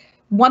 So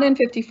 1 in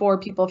 54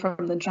 people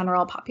from the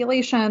general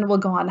population will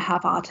go on to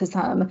have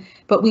autism,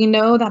 but we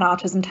know that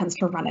autism tends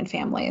to run in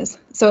families.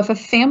 So if a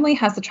family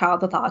has a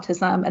child with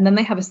autism and then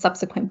they have a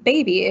subsequent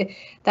baby,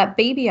 that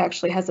baby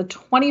actually has a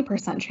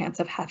 20% chance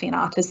of having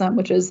autism,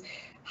 which is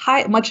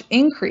much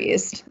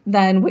increased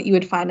than what you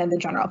would find in the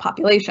general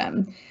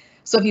population.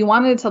 So if you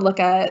wanted to look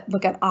at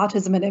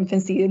autism in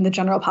infancy in the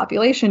general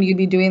population, you'd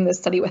be doing this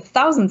study with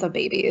thousands of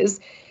babies.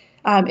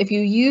 If you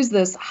use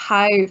this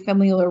high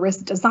familial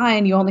risk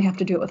design, you only have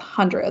to do it with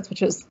hundreds,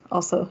 which is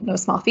also no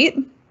small feat,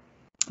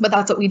 but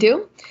that's what we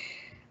do.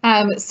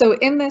 So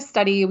in this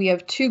study, we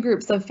have 2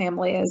 groups of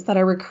families that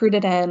are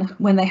recruited in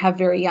when they have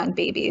very young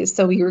babies.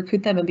 So we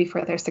recruit them in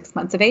before they're 6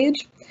 months of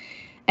age.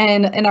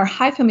 And in our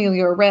high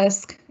familial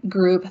risk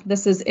group,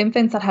 this is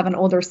infants that have an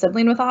older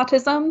sibling with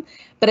autism.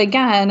 But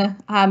again,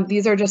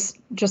 these are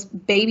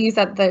just babies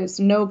that there's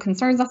no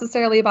concerns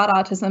necessarily about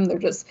autism. They're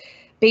just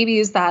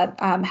babies that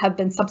have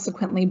been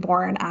subsequently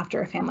born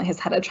after a family has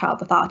had a child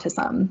with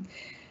autism.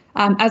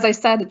 As I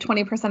said,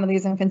 20% of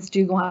these infants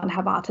do go on to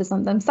have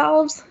autism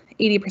themselves,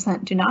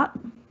 80% do not.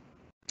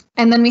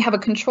 And then we have a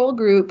control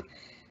group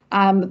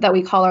that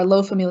we call our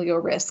low familial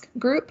risk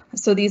group.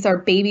 So these are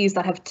babies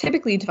that have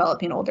typically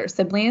developing older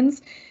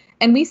siblings.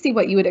 And we see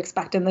what you would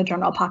expect in the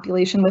general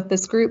population with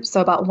this group.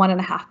 So about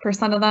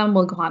 1.5% of them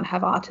will go on to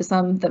have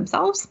autism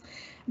themselves.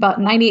 About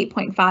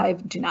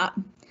 98.5 do not.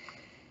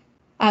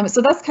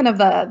 So that's kind of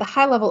the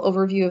high level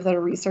overview of the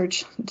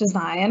research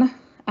design.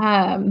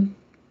 And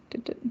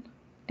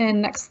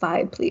next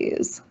slide,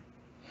 please.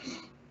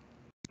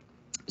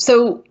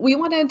 So we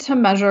wanted to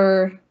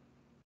measure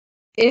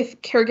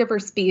if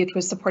caregiver speech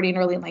was supporting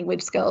early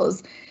language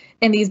skills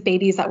in these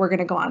babies that were going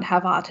to go on to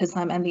have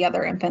autism and the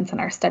other infants in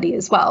our study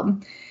as well.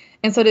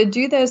 And so to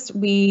do this,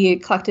 we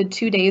collected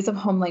 2 days of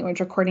home language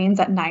recordings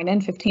at 9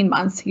 and 15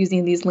 months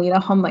using these Lena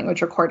home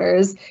language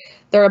recorders.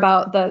 They're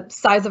about the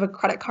size of a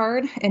credit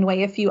card and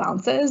weigh a few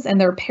ounces,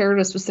 and they're paired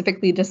with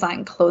specifically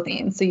designed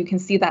clothing. So you can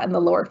see that in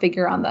the lower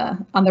figure on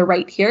the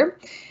right here.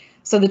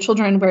 So the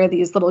children wear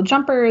these little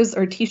jumpers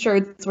or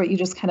t-shirts where you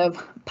just kind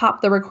of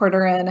pop the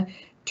recorder in,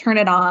 turn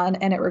it on,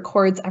 and it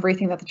records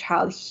everything that the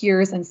child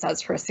hears and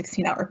says for a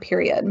 16-hour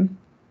period.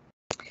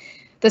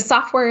 The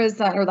software is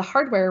then, or the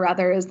hardware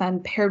rather, is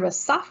then paired with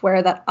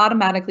software that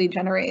automatically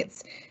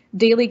generates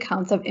daily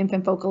counts of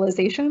infant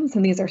vocalizations,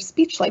 and these are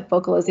speech-like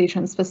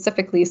vocalizations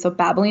specifically, so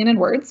babbling and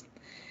words,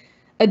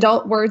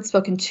 adult words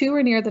spoken to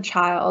or near the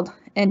child,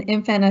 and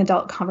infant and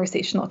adult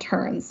conversational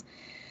turns.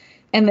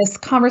 And this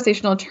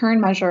conversational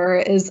turn measure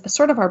is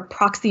sort of our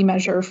proxy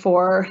measure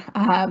for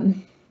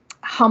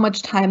how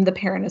much time the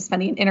parent is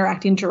spending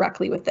interacting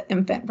directly with the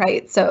infant,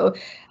 right? So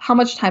how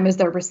much time is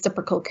there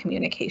reciprocal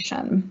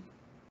communication?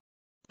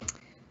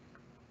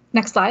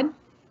 Next slide.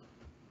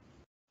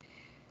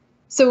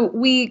 So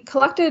we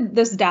collected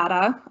this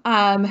data,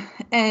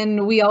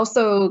 and we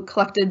also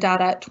collected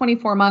data at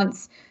 24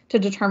 months to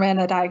determine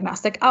a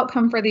diagnostic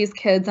outcome for these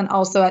kids, and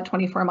also at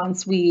 24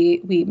 months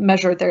we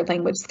measured their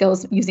language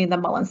skills using the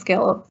Mullen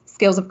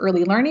scales of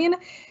early learning.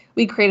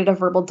 We created a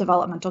verbal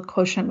developmental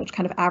quotient, which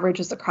kind of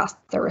averages across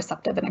their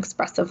receptive and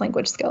expressive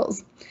language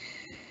skills.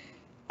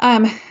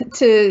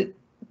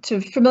 To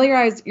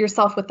familiarize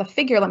yourself with the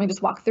figure, let me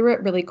just walk through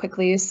it really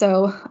quickly.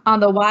 So on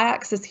the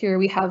y-axis here,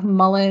 we have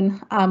Mullen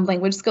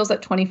language skills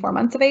at 24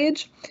 months of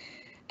age.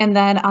 And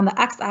then on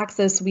the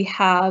x-axis, we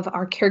have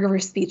our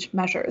caregiver speech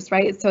measures,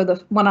 right? So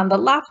the one on the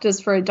left is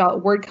for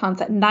adult word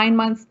counts at 9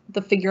 months.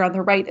 The figure on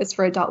the right is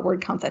for adult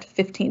word counts at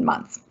 15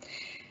 months.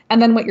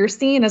 And then what you're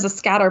seeing is a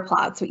scatter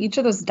plot. So each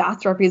of those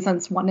dots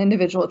represents one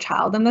individual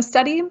child in the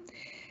study.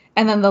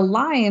 And then the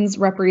lines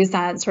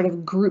represent sort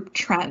of group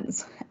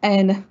trends.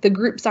 And the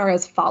groups are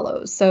as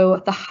follows.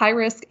 So the high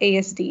risk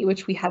ASD,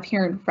 which we have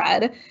here in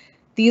red,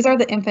 these are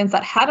the infants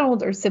that had an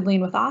older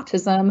sibling with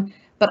autism,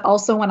 but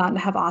also went on to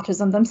have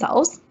autism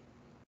themselves.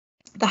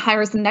 The high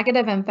risk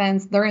negative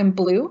infants, they're in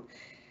blue,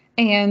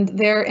 and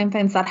they're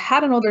infants that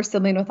had an older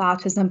sibling with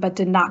autism, but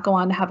did not go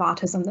on to have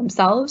autism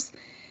themselves.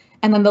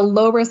 And then the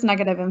low risk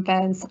negative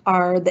infants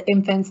are the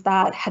infants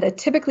that had a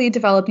typically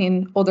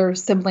developing older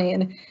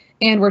sibling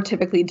and were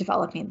typically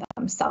developing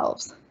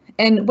themselves.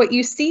 And what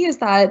you see is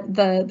that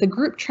the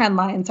group trend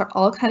lines are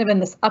all kind of in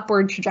this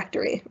upward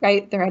trajectory,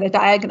 right? They're at a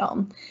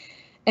diagonal.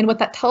 And what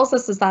that tells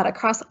us is that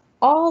across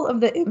all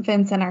of the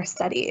infants in our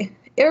study,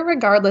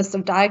 irregardless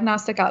of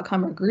diagnostic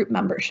outcome or group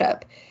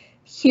membership,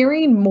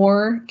 hearing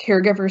more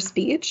caregiver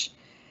speech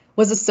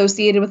was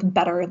associated with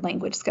better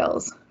language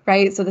skills,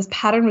 right? So this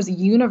pattern was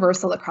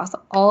universal across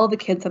all the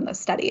kids in the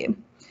study.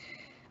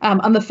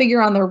 On the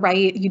figure on the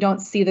right, you don't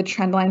see the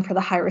trend line for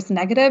the high risk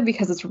negative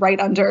because it's right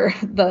under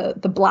the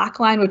black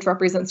line, which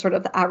represents sort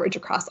of the average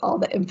across all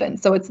the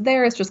infants. So it's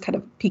there, it's just kind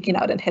of peeking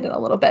out and hidden a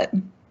little bit.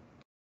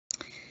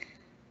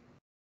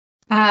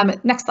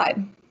 Next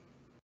slide.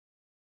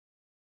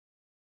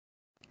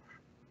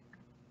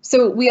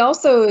 So we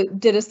also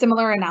did a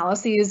similar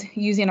analysis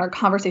using our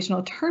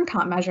conversational turn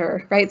count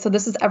measure, right? So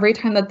this is every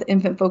time that the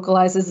infant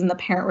vocalizes and the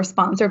parent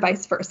responds or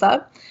vice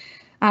versa.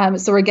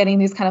 So we're getting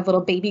these kind of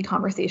little baby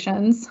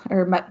conversations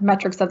or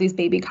metrics of these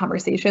baby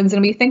conversations,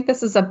 and we think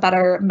this is a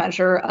better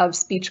measure of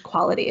speech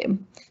quality.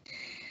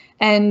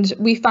 And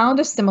we found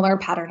a similar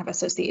pattern of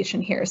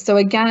association here. So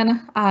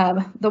again,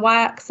 the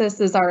y-axis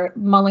is our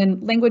Mullen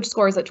language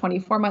scores at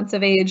 24 months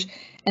of age,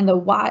 and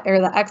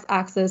the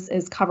x-axis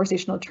is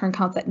conversational turn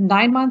counts at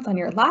 9 months on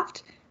your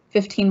left,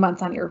 15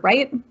 months on your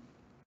right.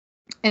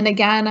 And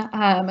again,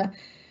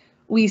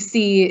 we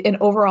see an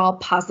overall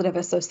positive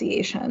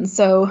association.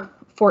 So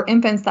for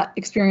infants that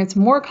experience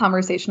more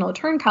conversational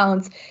turn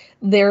counts,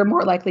 they're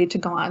more likely to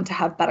go on to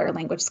have better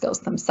language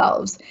skills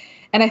themselves.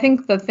 And I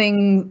think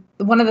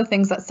one of the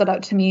things that stood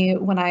out to me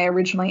when I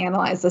originally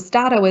analyzed this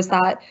data was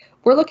that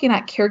we're looking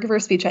at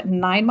caregiver speech at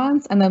 9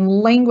 months and then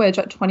language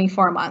at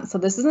 24 months. So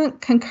this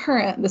isn't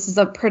concurrent, this is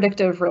a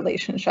predictive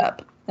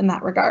relationship in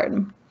that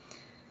regard.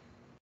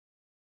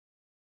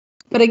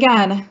 But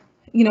again,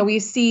 we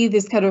see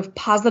these kind of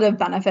positive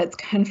benefits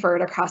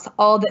conferred across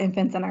all the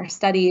infants in our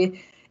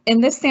study.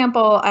 In this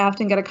sample, I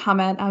often get a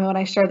comment when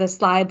I share this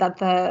slide that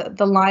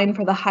the line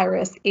for the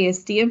high-risk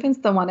ASD infants,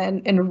 the one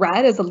in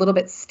red, is a little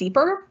bit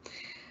steeper.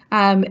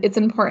 It's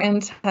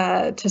important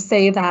to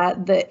say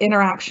that the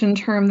interaction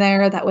term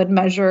there that would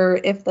measure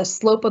if the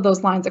slope of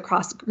those lines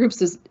across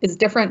groups is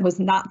different was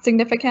not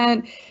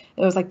significant.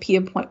 It was like P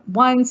of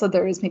 0.1, so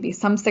there is maybe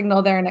some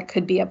signal there and it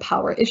could be a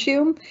power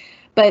issue.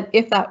 But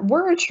if that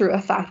were a true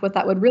effect, what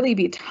that would really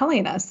be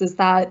telling us is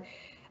that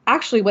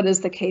actually what is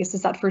the case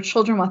is that for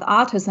children with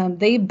autism,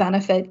 they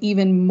benefit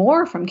even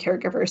more from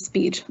caregiver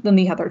speech than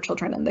the other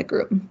children in the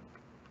group.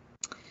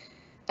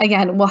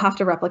 Again, we'll have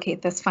to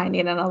replicate this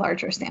finding in a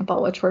larger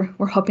sample, which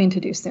we're hoping to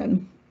do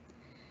soon.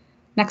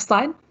 Next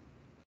slide.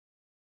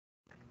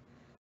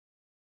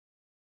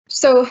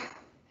 So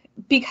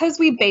because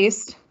we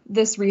based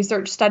this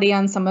research study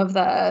on some of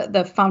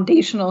the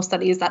foundational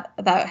studies that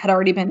had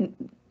already been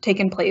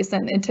taken place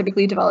in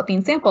typically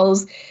developing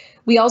samples,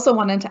 we also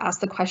wanted to ask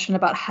the question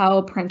about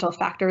how parental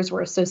factors were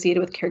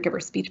associated with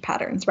caregiver speech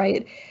patterns,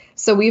 right?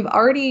 So we've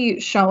already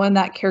shown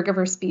that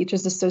caregiver speech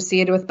is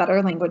associated with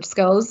better language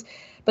skills,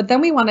 but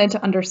then we wanted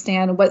to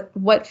understand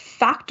what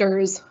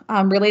factors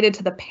related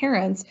to the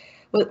parents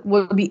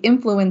would be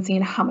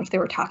influencing how much they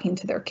were talking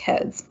to their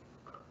kids.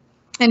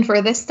 And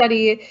for this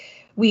study,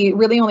 we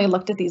really only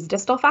looked at these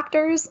distal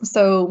factors.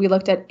 So we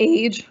looked at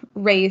age,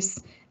 race,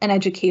 and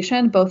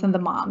education, both in the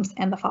moms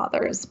and the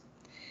fathers.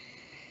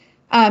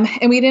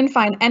 And we didn't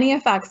find any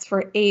effects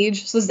for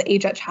age. So this is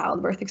age at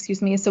childbirth,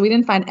 excuse me. So we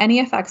didn't find any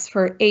effects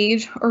for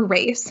age or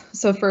race.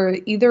 So for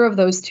either of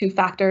those two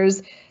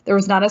factors, there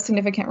was not a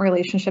significant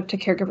relationship to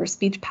caregiver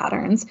speech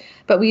patterns,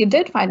 but we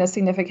did find a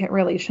significant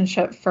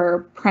relationship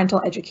for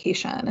parental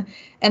education.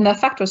 And the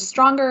effect was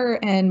stronger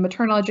in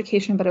maternal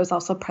education, but it was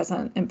also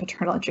present in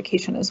paternal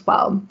education as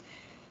well.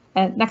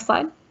 And next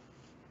slide.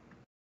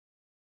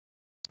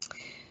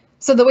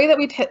 So the way that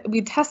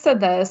we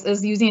tested this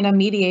is using a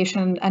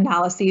mediation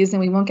analysis, and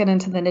we won't get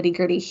into the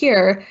nitty-gritty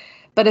here,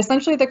 but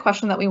essentially the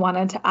question that we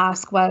wanted to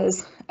ask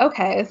was,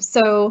 okay,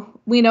 so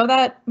we know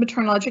that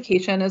maternal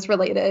education is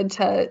related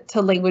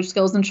to language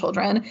skills in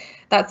children.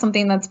 That's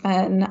something that's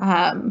been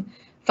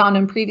found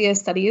in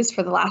previous studies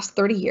for the last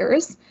 30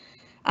 years.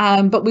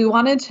 But we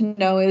wanted to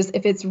know is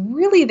if it's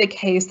really the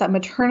case that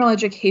maternal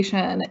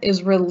education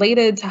is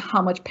related to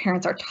how much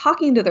parents are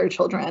talking to their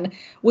children,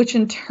 which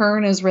in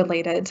turn is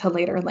related to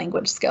later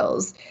language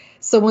skills.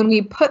 So when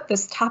we put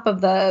this top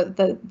of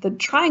the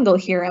triangle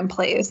here in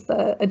place,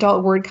 the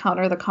adult word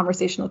count or the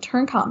conversational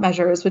turn count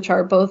measures, which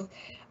are both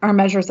our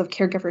measures of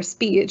caregiver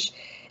speech,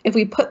 if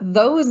we put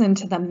those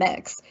into the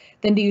mix,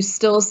 then do you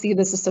still see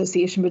this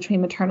association between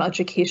maternal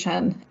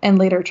education and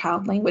later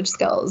child language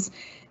skills?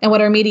 And what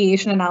our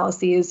mediation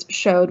analyses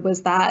showed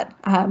was that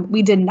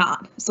we did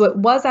not. So it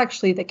was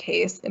actually the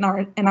case in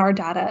our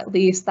data, at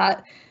least,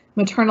 that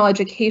maternal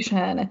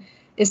education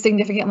is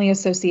significantly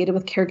associated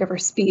with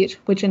caregiver speech,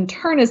 which in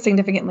turn is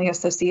significantly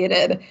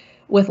associated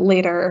with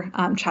later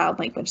child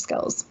language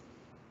skills.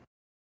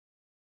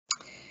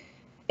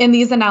 In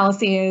these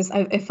analyses,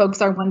 if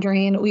folks are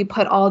wondering, we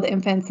put all the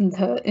infants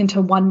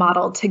into one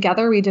model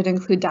together. We did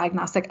include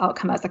diagnostic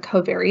outcome as a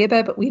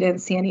covariate, but we didn't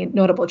see any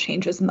notable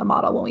changes in the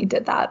model when we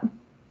did that.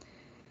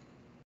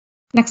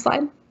 Next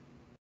slide.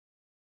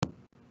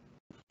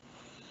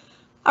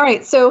 All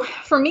right, so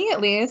for me at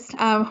least,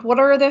 what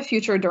are the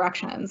future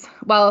directions?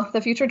 Well,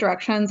 the future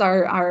directions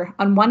are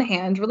on one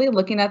hand, really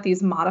looking at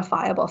these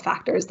modifiable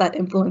factors that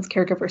influence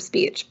caregiver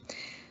speech.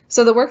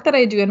 So the work that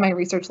I do in my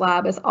research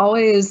lab is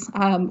always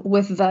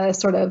with the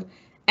sort of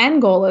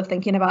end goal of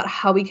thinking about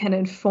how we can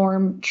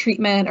inform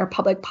treatment or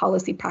public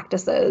policy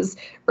practices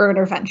or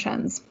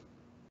interventions.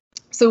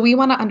 So we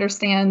want to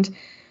understand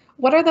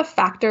what are the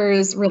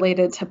factors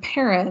related to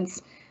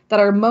parents that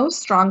are most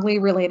strongly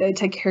related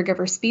to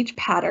caregiver speech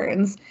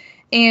patterns,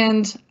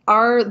 and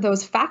are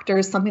those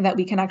factors something that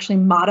we can actually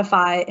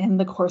modify in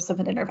the course of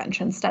an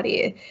intervention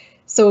study?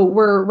 So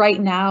we're right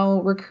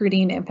now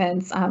recruiting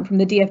infants from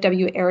the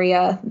DFW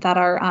area that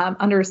are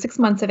under 6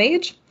 months of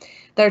age,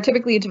 that are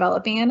typically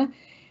developing.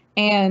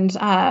 And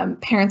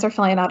parents are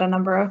filling out a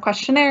number of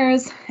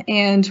questionnaires,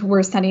 and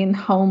we're sending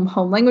home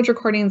language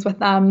recordings with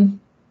them.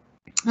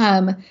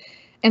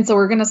 And so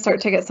we're going to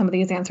start to get some of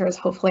these answers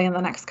hopefully in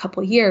the next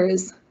couple of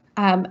years.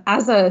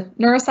 As a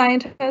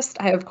neuroscientist,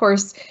 I of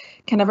course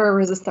can never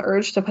resist the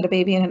urge to put a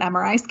baby in an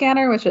MRI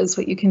scanner, which is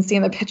what you can see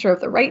in the picture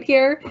of the right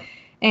here.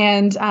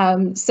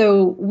 And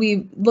so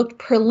we looked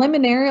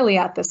preliminarily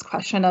at this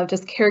question of,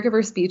 does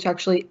caregiver speech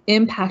actually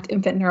impact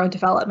infant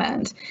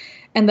neurodevelopment?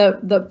 And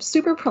the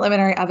super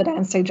preliminary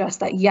evidence suggests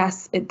that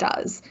yes, it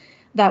does.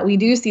 That we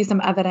do see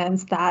some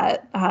evidence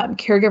that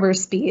caregiver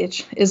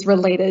speech is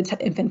related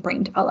to infant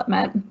brain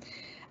development.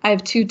 I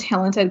have two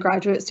talented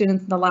graduate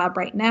students in the lab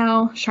right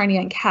now, Sharni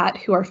and Kat,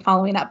 who are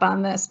following up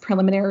on this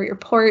preliminary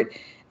report,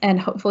 and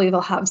hopefully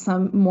they'll have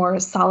some more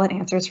solid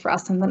answers for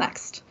us in the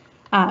next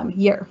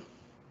year.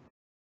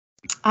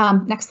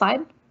 Next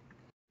slide.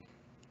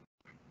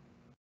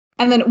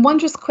 And then one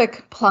just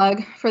quick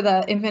plug for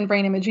the infant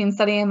brain imaging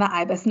study and the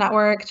IBIS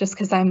network, just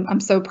because I'm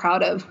so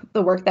proud of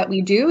the work that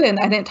we do. And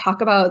I didn't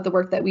talk about the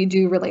work that we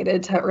do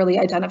related to early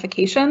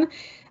identification,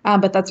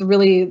 but that's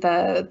really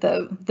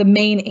the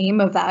main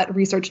aim of that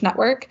research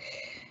network.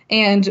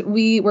 And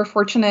we were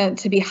fortunate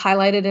to be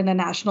highlighted in a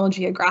National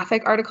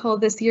Geographic article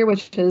this year,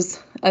 which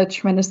is a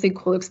tremendously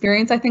cool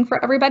experience, I think,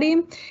 for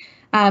everybody.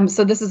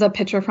 So this is a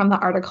picture from the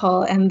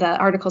article, and the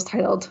article is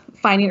titled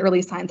Finding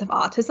Early Signs of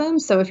Autism.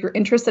 So if you're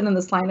interested in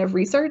this line of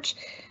research,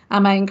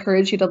 I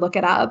encourage you to look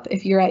it up.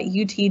 If you're at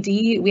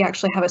UTD, we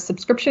actually have a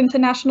subscription to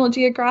National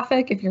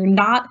Geographic. If you're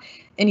not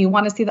and you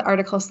want to see the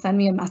article, send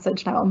me a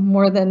message and I will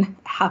more than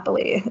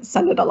happily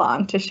send it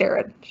along to share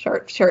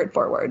it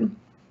forward.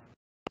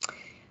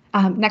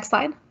 Next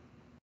slide.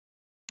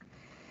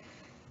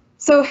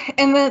 So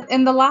in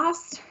the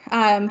last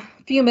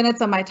few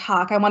minutes of my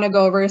talk, I want to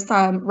go over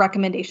some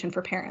recommendation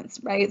for parents,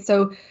 right?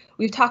 So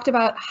we've talked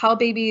about how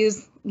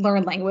babies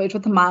learn language,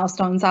 what the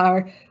milestones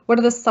are, what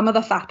are some of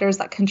the factors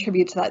that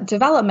contribute to that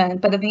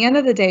development. But at the end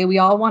of the day, we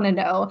all want to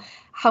know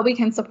how we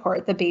can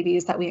support the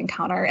babies that we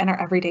encounter in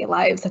our everyday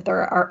lives, if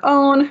they're our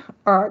own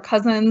or our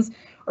cousins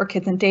or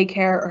kids in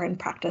daycare or in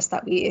practice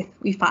that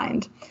we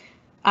find.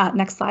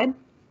 Next slide.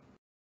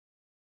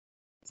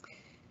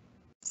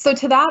 So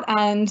to that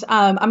end,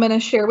 I'm going to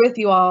share with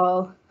you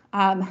all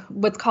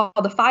what's called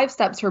the 5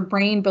 steps for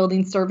brain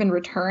building serve and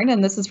return.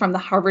 And this is from the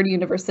Harvard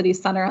University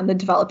Center on the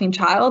Developing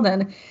Child.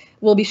 And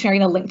we'll be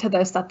sharing a link to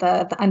this at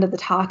the end of the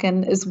talk,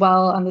 and as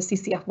well on the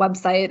CCF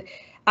website.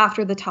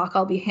 After the talk,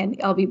 I'll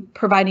be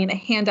providing a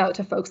handout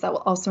to folks that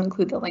will also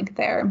include the link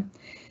there.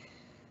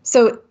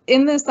 So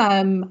in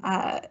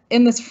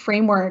this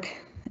framework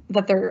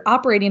that they're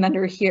operating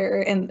under here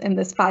in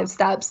this 5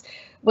 steps,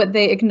 what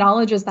they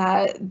acknowledge is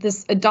that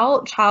this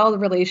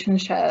adult-child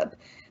relationship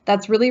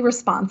that's really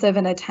responsive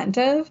and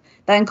attentive,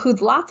 that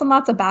includes lots and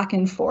lots of back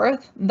and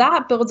forth,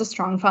 that builds a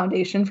strong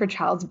foundation for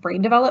child's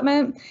brain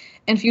development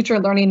and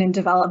future learning and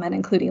development,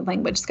 including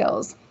language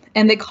skills.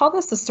 And they call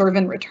this a serve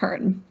and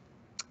return,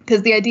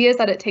 because the idea is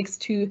that it takes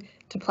two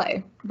to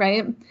play,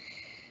 right?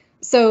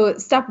 So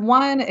step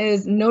 1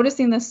 is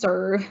noticing the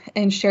serve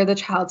and share the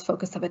child's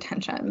focus of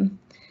attention.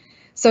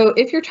 So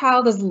if your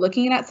child is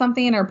looking at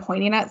something or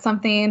pointing at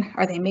something,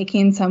 are they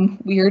making some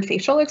weird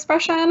facial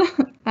expression?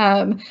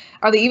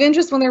 Are they even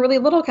just, when they're really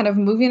little, kind of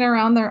moving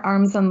around their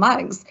arms and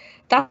legs?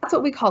 That's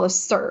what we call a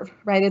serve,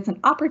 right? It's an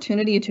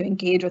opportunity to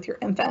engage with your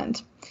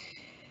infant.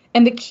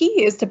 And the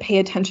key is to pay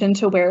attention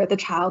to where the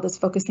child is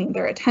focusing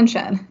their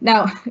attention.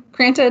 Now,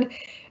 granted,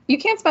 you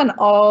can't spend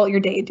all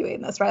your day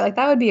doing this, right? Like,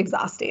 that would be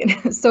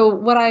exhausting. So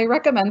what I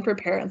recommend for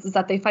parents is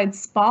that they find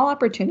small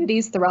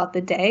opportunities throughout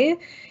the day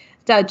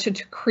to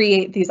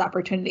create these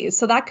opportunities.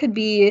 So that could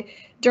be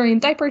during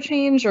diaper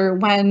change, or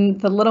when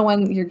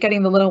you're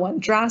getting the little one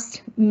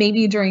dressed,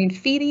 maybe during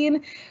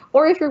feeding,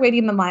 or if you're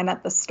waiting in line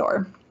at the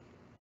store.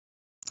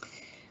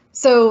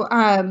 So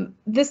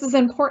this is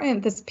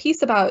important. This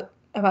piece about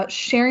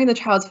sharing the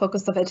child's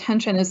focus of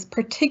attention is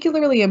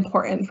particularly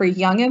important for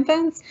young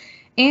infants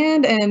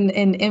and in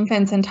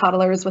infants and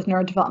toddlers with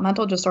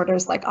neurodevelopmental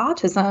disorders like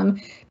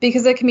autism,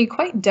 because it can be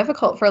quite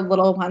difficult for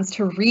little ones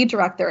to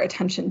redirect their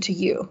attention to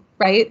you,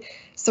 right?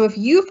 So if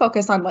you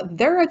focus on what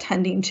they're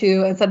attending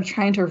to instead of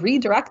trying to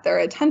redirect their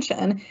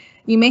attention,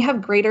 you may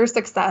have greater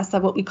success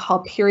at what we call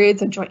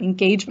periods of joint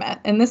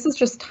engagement. And this is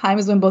just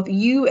times when both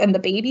you and the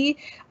baby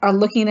are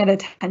looking at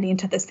attending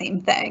to the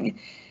same thing.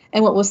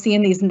 And what we'll see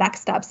in these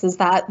next steps is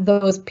that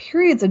those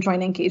periods of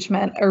joint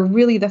engagement are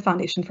really the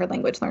foundation for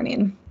language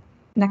learning.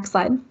 Next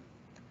slide.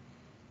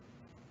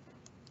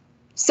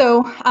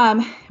 So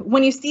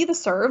when you see the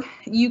serve,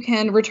 you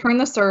can return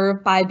the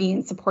serve by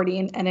being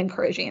supporting and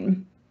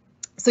encouraging.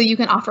 So you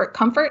can offer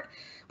comfort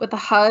with a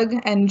hug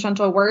and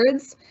gentle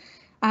words.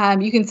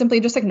 You can simply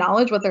just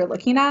acknowledge what they're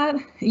looking at.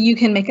 You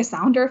can make a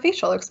sound or a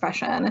facial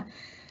expression.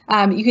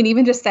 You can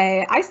even just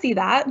say, I see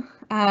that,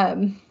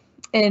 and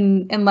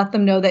let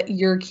them know that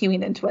you're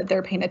cueing into what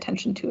they're paying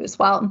attention to as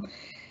well.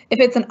 If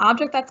it's an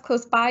object that's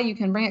close by, you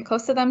can bring it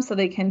close to them so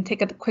they can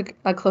take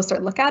a closer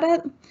look at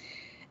it.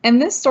 And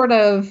this sort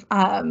of,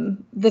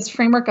 this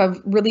framework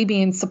of really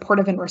being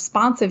supportive and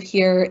responsive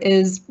here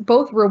is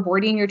both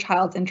rewarding your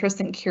child's interest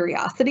and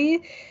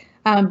curiosity,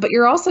 but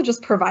you're also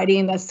just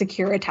providing a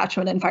secure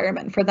attachment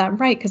environment for them,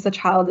 right? Because the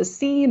child is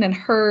seen and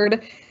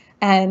heard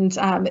and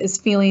is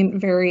feeling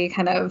very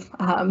kind of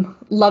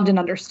loved and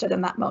understood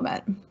in that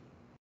moment.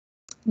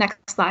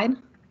 Next slide.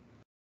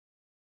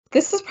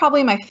 This is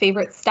probably my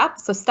favorite step.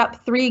 So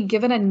step 3,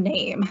 give it a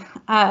name.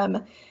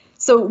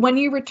 So when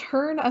you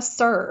return a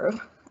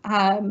serve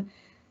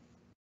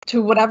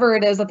to whatever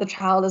it is that the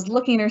child is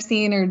looking or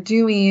seeing or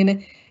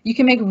doing, you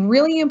can make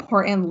really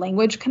important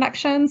language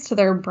connections to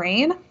their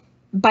brain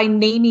by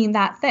naming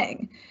that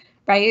thing,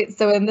 right?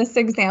 So in this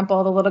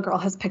example, the little girl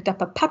has picked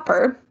up a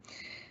pepper,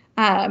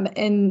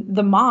 and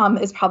the mom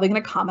is probably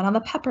going to comment on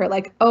the pepper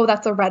like, oh,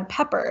 that's a red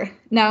pepper.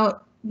 Now,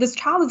 this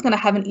child is going to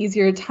have an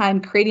easier time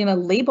creating a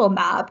label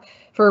map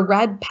for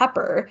red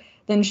pepper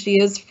than she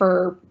is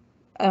for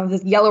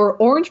this yellow or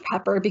orange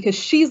pepper because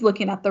she's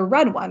looking at the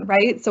red one,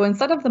 right? So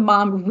instead of the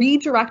mom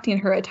redirecting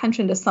her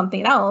attention to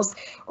something else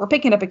or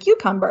picking up a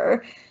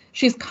cucumber,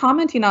 she's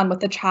commenting on what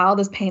the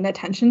child is paying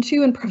attention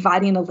to and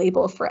providing a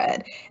label for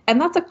it. And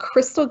that's a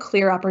crystal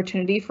clear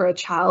opportunity for a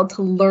child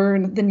to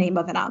learn the name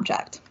of an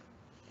object.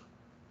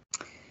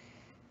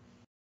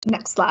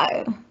 Next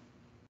slide.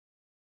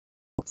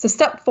 So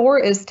step 4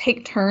 is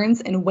take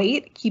turns and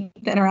wait, keep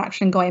the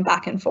interaction going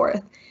back and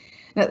forth.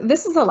 Now,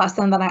 this is a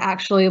lesson that I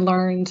actually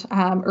learned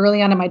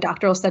early on in my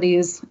doctoral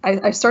studies.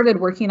 I started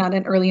working on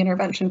an early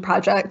intervention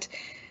project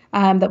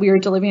that we were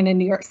delivering in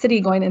New York City,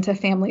 going into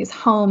families'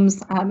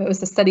 homes. It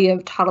was a study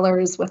of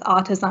toddlers with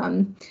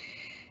autism.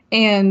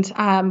 And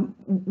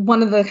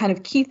one of the kind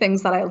of key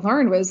things that I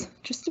learned was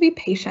just to be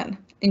patient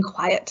and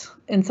quiet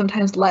and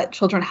sometimes let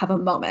children have a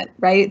moment,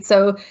 right?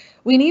 So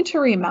we need to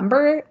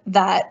remember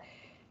that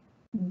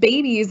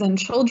babies and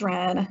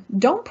children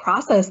don't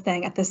process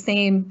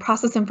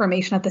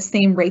information at the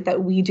same rate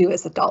that we do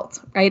as adults,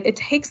 right? It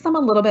takes them a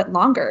little bit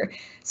longer.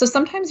 So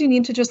sometimes you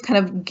need to just kind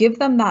of give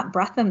them that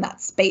breath and that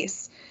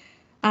space.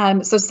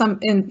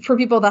 For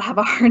people that have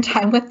a hard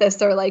time with this,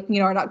 or like,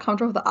 are not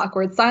comfortable with the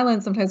awkward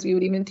silence, sometimes we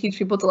would even teach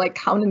people to like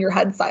count in your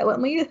head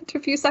silently to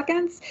a few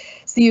seconds.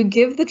 So you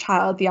give the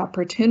child the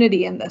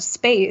opportunity and the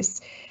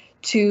space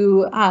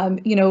to,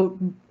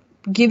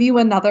 give you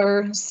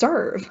another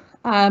serve.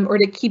 Or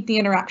to keep the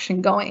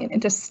interaction going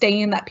and to stay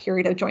in that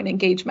period of joint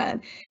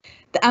engagement.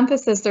 The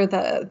emphasis or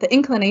the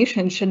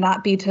inclination should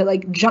not be to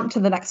like jump to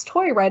the next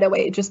toy right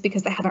away just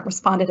because they haven't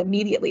responded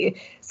immediately.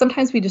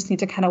 Sometimes we just need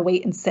to kind of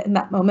wait and sit in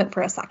that moment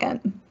for a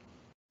second.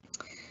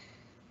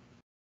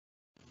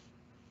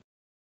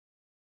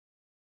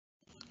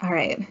 All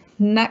right,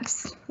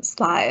 next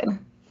slide.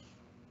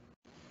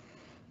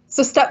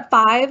 So step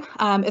 5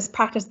 is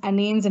practice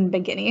endings and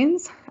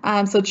beginnings.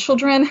 So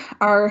children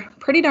are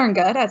pretty darn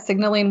good at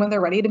signaling when they're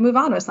ready to move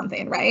on with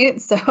something,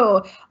 right?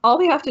 So all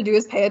we have to do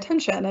is pay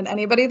attention. And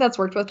anybody that's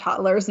worked with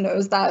toddlers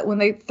knows that when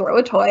they throw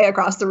a toy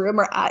across the room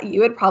or at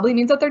you, it probably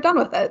means that they're done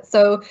with it.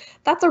 So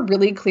that's a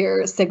really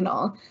clear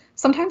signal.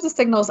 Sometimes the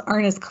signals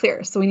aren't as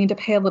clear, so we need to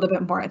pay a little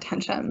bit more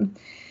attention.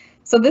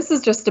 So this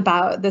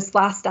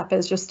last step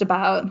is just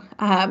about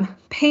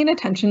paying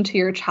attention to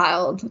your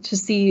child to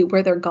see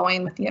where they're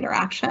going with the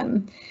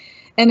interaction.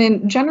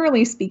 And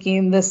generally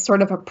speaking, this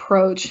sort of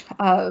approach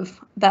of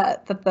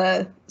that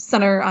the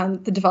Center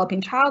on the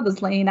Developing Child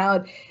is laying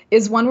out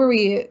is one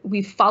where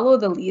we follow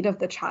the lead of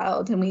the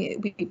child and we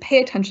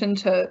pay attention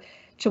to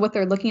what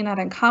they're looking at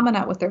and comment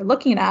at what they're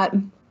looking at.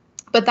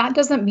 But that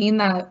doesn't mean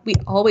that we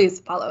always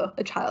follow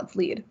a child's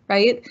lead,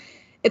 right?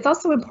 It's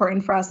also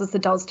important for us as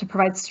adults to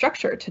provide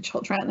structure to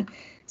children.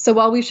 So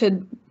while we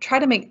should try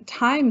to make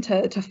time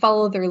to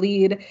follow their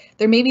lead,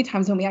 there may be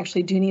times when we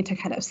actually do need to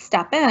kind of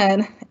step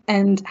in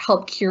and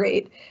help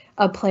curate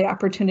a play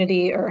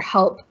opportunity or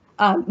help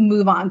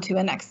move on to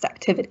a next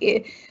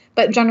activity.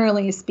 But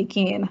generally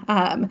speaking,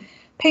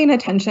 paying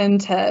attention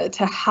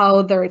to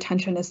how their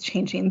attention is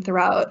changing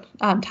throughout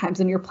times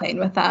when you're playing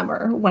with them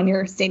or when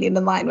you're standing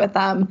in line with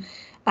them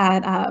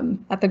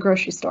at the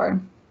grocery store.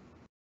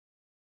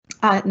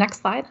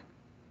 Next slide.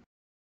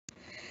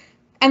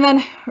 And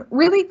then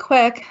really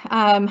quick,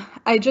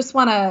 I just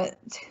want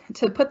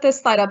to put this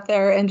slide up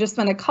there and just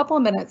spend a couple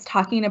of minutes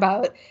talking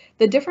about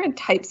the different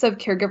types of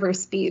caregiver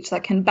speech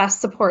that can best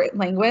support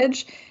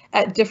language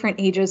at different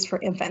ages for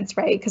infants,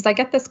 right? Because I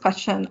get this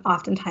question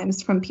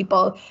oftentimes from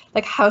people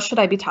like, how should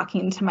I be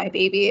talking to my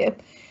baby?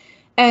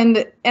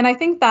 And I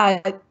think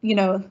that,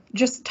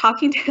 just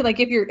talking to, like,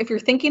 if you're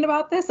thinking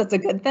about this, that's a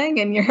good thing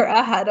and you're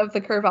ahead of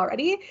the curve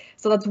already.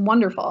 So that's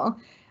wonderful.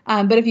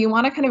 But if you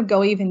want to kind of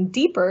go even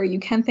deeper, you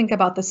can think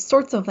about the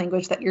sorts of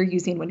language that you're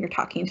using when you're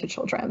talking to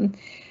children.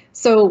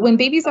 So when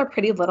babies are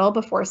pretty little,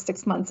 before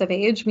 6 months of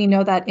age, we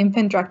know that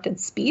infant-directed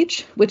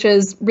speech, which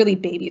is really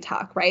baby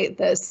talk, right?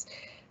 This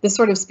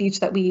sort of speech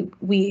that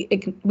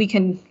we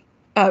can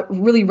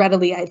really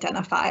readily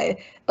identify.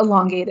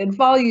 Elongated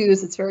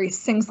volumes, it's very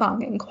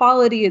sing-song in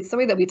quality. It's the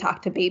way that we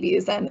talk to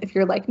babies. And if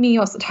you're like me, you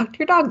also talk to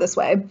your dog this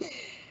way.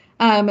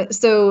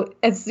 So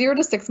at 0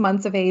 to 6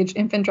 months of age,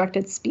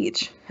 infant-directed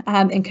speech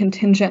and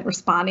contingent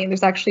responding,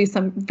 there's actually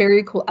some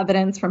very cool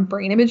evidence from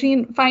brain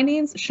imaging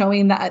findings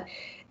showing that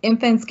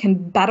infants can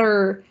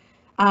better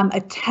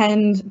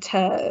attend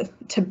to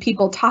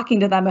people talking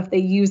to them if they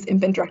use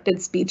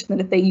infant-directed speech than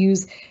if they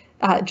use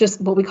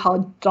just what we call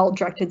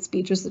adult-directed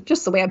speech, which is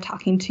just the way I'm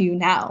talking to you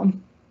now.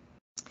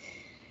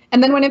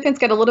 And then when infants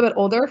get a little bit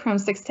older, from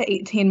 6 to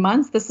 18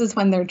 months, this is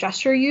when their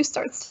gesture use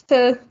starts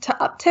to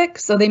uptick.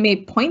 So they may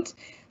point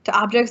to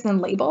objects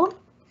and label.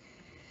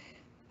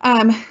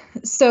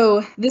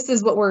 So this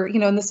is what we're,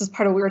 and this is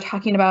part of what we were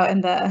talking about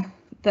in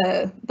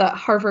the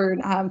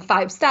Harvard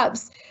 5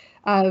 steps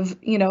of,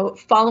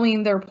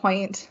 following their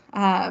point,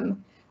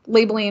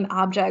 labeling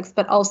objects,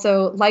 but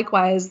also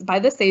likewise by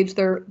this age,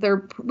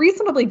 they're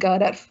reasonably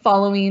good at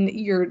following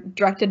your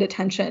directed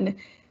attention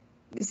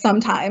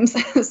sometimes.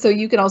 So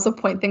you can also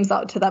point things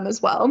out to them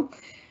as well.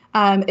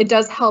 It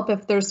does help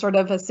if there's sort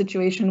of a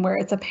situation where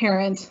it's a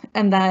parent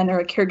and then or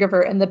a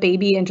caregiver and the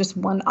baby and just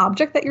one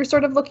object that you're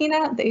sort of looking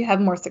at. They have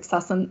more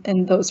success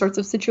in those sorts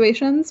of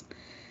situations.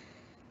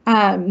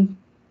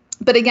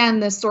 But again,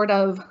 this sort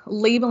of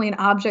labeling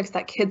objects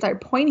that kids are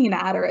pointing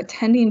at or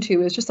attending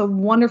to is just a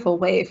wonderful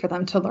way for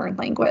them to learn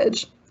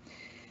language.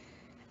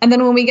 And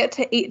then when we get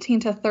to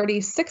 18 to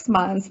 36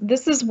 months,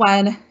 this is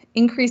when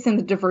increasing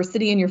the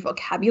diversity in your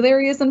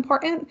vocabulary is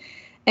important.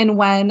 And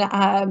when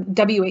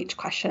WH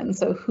questions,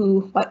 so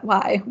who, what,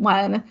 why,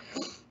 when,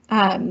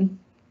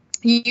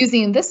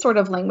 using this sort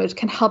of language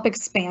can help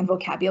expand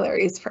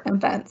vocabularies for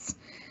infants.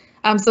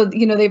 So,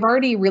 they've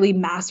already really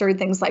mastered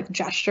things like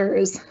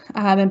gestures,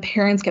 and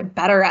parents get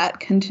better at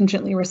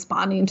contingently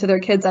responding to their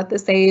kids at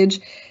this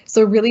age.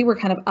 So really, we're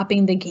kind of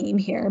upping the game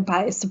here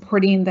by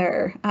supporting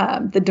their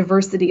the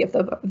diversity of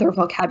their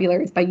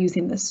vocabularies by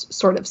using this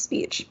sort of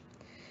speech.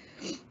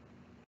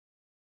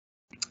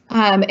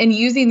 And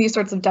using these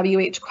sorts of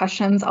WH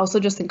questions also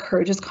just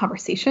encourages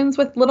conversations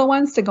with little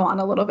ones to go on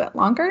a little bit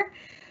longer.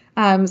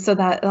 So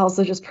that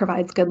also just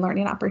provides good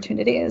learning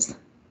opportunities.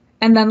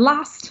 And then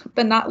last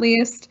but not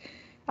least,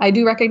 I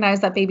do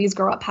recognize that babies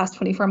grow up past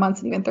 24 months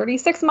and even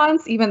 36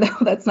 months, even though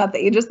that's not the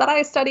ages that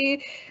I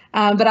study.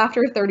 But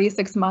after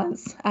 36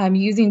 months,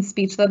 using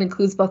speech that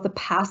includes both the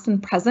past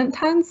and present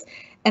tense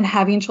and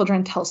having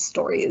children tell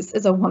stories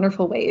is a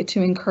wonderful way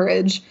to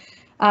encourage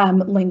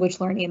language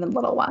learning in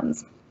little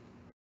ones.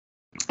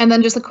 And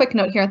then just a quick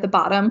note here at the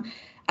bottom,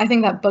 I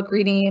think that book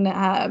reading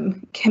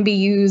can be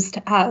used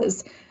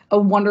as a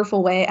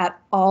wonderful way at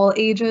all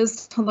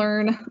ages to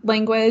learn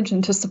language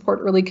and to support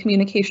early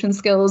communication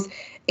skills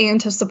and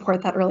to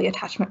support that early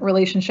attachment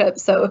relationship.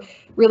 So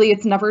really,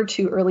 it's never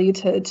too early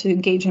to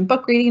engage in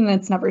book reading, and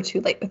it's never too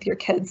late with your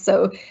kids.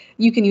 So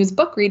you can use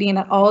book reading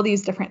at all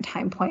these different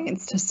time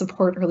points to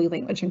support early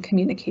language and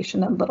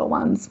communication in little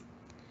ones.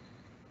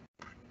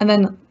 And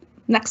then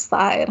next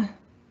slide.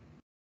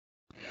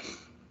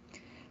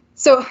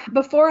 So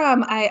before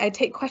I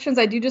take questions,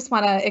 I do just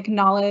want to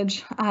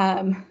acknowledge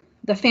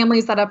the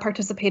families that have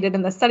participated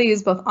in the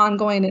studies, both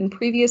ongoing and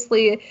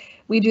previously.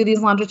 We do these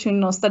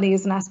longitudinal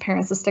studies and ask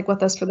parents to stick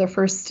with us for the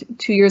first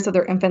 2 years of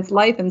their infant's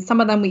life. And some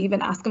of them, we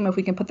even ask them if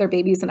we can put their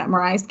babies in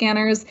MRI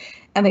scanners,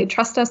 and they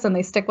trust us and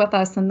they stick with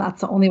us. And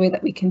that's the only way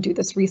that we can do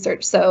this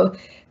research. So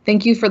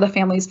thank you for the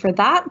families for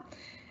that.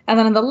 And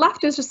then on the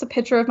left is just a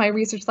picture of my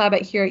research lab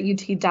here at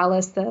UT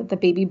Dallas, the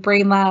baby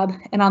brain lab.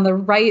 And on the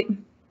right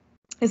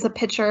is a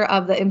picture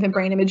of the Infant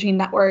Brain Imaging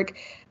Network,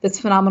 this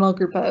phenomenal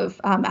group of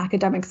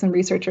academics and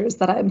researchers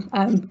that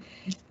I'm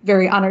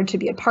very honored to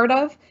be a part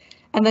of.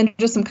 And then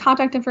just some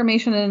contact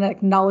information and an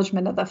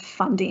acknowledgement of the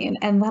funding.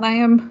 And then I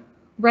am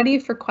ready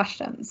for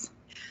questions.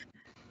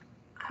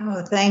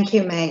 Oh, thank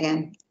you,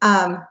 Megan.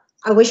 I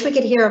wish we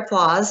could hear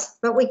applause,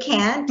 but we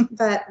can't.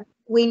 But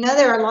we know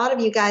there are a lot of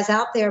you guys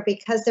out there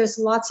because there's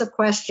lots of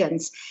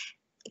questions.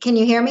 Can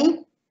you hear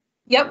me?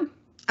 Yep.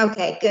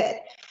 Okay, good.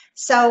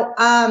 So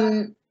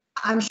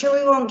I'm sure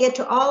we won't get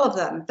to all of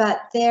them,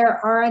 but there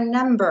are a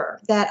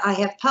number that I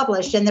have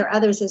published, and there are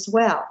others as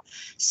well.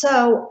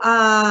 So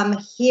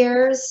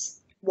here's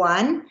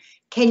one.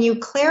 Can you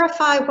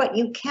clarify what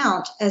you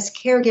count as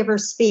caregiver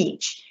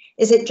speech?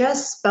 Is it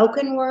just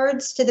spoken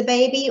words to the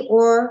baby,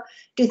 or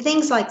do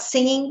things like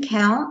singing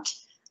count,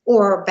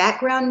 or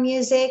background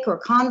music, or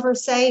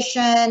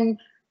conversation,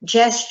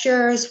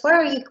 gestures? What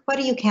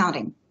are you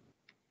counting?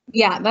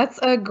 Yeah, that's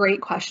a great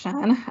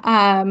question.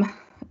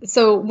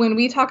 So when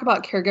we talk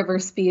about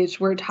caregiver speech,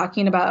 we're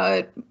talking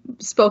about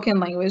spoken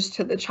language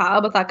to the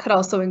child, but that could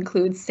also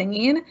include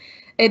singing.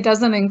 It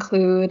doesn't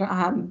include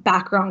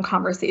background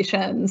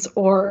conversations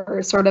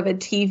or sort of a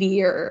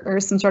TV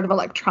or some sort of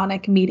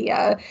electronic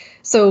media.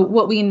 So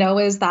what we know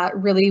is that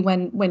really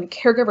when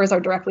caregivers are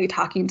directly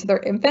talking to their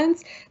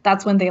infants,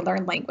 that's when they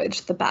learn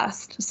language the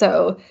best.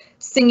 So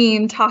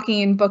singing,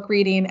 talking, book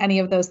reading, any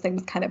of those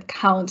things kind of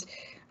count.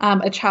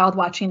 A child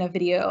watching a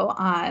video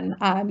on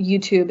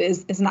YouTube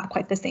is not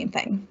quite the same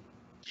thing.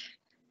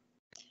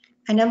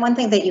 I know one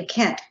thing that you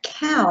can't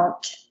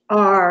count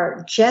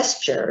are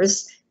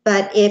gestures,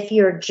 But if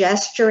you're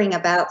gesturing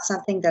about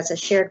something that's a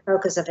shared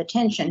focus of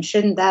attention,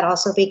 shouldn't that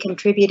also be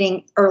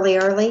contributing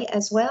early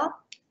as well?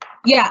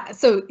 Yeah,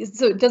 so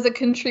does it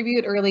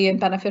contribute early in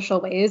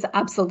beneficial ways?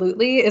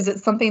 Absolutely. Is it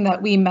something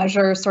that we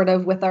measure sort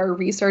of with our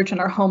research and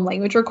our home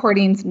language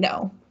recordings?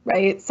 No,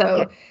 right?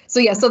 So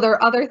there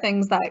are other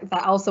things that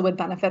also would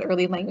benefit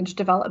early language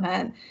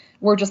development.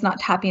 We're just not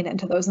tapping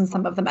into those in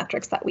some of the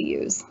metrics that we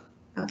use.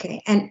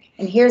 Okay, and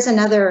here's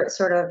another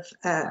sort of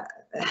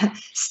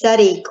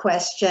study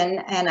question,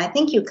 and I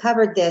think you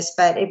covered this,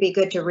 but it'd be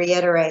good to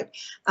reiterate.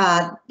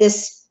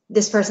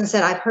 This person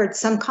said, I've heard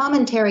some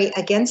commentary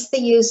against the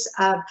use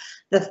of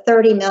the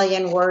 30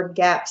 million word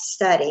gap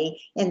study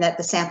in that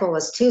the sample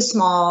was too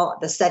small,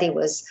 the study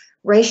was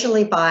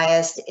racially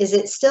biased. Is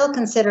it still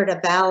considered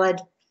a valid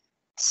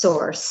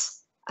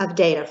source of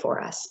data for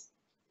us?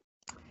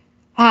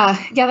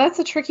 Yeah, that's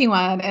a tricky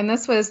one. And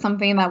this was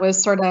something that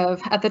was sort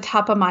of at the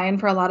top of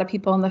mind for a lot of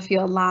people in the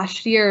field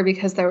last year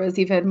because there was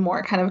even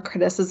more kind of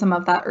criticism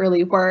of that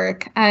early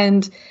work.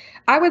 And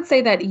I would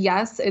say that,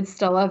 yes, it's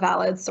still a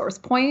valid source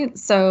point.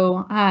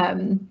 So are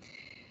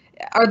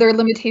there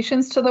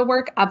limitations to the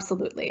work?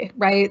 Absolutely,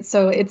 right?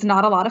 So it's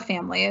not a lot of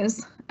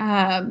families.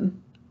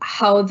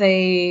 How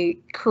they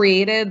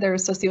created their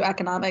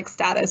socioeconomic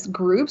status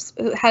groups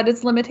had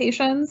its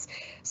limitations.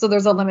 So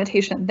there's a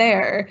limitation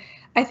there.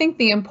 I think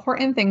the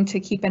important thing to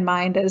keep in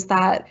mind is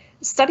that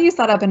studies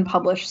that have been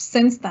published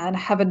since then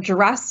have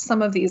addressed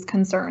some of these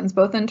concerns,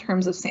 both in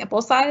terms of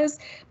sample size,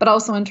 but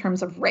also in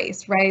terms of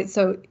race, right?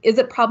 So is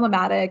it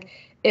problematic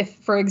if,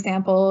 for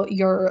example,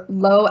 your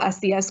low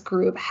SES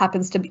group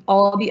happens to be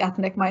all the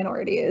ethnic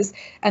minorities,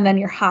 and then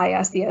your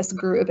high SES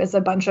group is a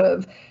bunch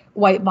of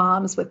white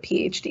moms with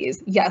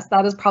PhDs? Yes,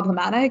 that is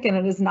problematic, and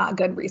it is not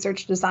good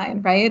research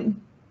design, right?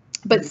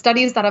 But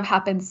studies that have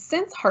happened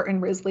since Hart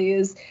and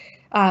Risley's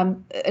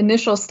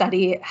initial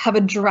study have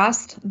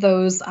addressed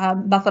those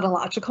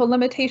methodological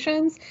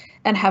limitations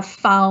and have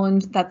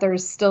found that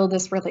there's still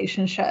this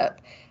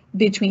relationship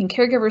between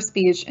caregiver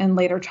speech and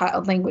later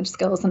child language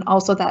skills, and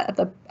also that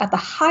at the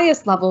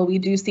highest level we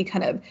do see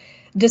kind of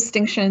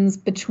distinctions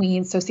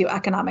between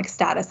socioeconomic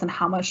status and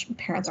how much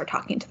parents are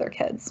talking to their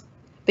kids.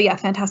 But yeah,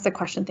 fantastic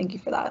question. Thank you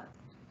for that.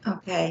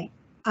 Okay.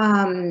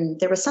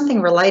 There was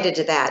something related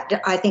to that.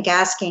 I think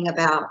asking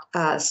about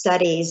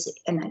studies,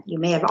 and you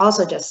may have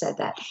also just said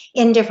that,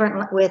 in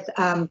different with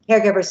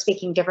caregivers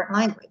speaking different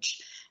language,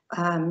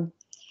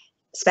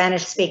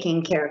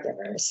 Spanish-speaking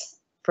caregivers,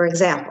 for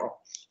example.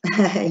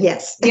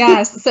 Yes.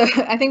 Yes. So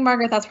I think,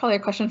 Margaret, that's probably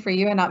a question for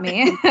you and not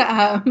me.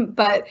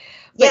 But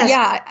yes.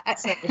 Yeah.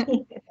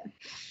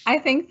 I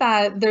think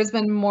that there's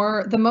been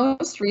the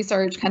most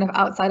research kind of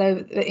outside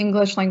of the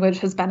English language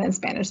has been in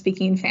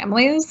Spanish-speaking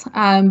families,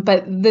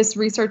 but this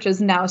research is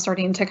now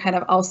starting to kind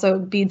of also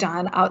be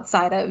done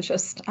outside of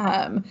just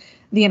the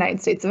United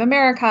States of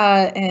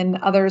America and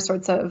other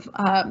sorts of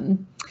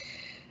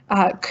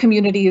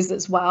communities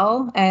as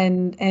well,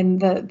 and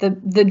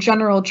the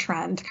general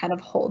trend kind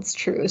of holds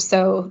true.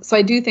 So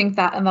I do think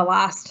that in the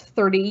last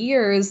 30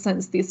 years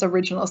since this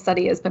original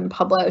study has been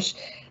published,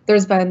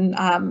 there's been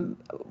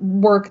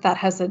work that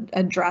has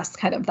addressed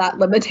kind of that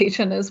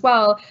limitation as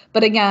well.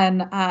 But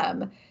again,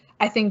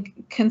 I think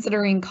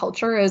considering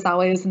culture is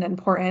always an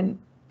important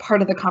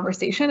part of the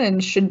conversation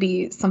and should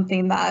be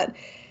something that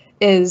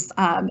is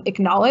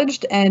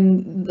acknowledged.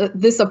 And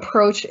this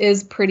approach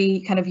is pretty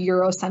kind of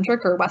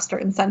Eurocentric or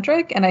Western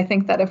centric. And I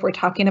think that if we're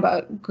talking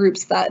about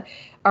groups that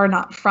are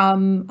not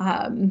from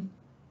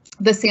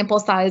the sample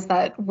size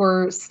that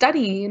we're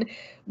studying,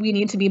 we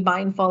need to be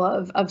mindful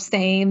of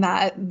saying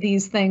that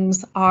these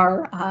things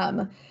are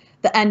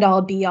the end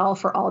all be all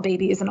for all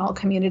babies in all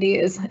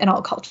communities and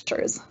all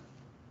cultures.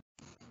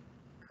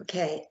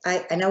 Okay,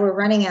 I know we're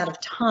running out of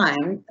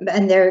time,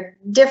 and there are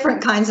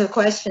different kinds of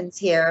questions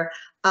here.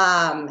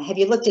 Have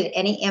you looked at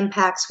any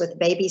impacts with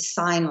baby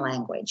sign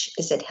language?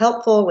 Is it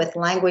helpful with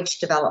language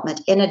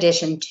development in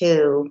addition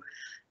to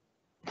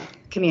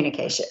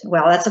communication?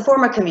 Well, that's a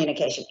form of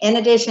communication. In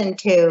addition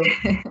to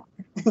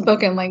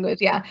spoken language,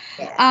 yeah.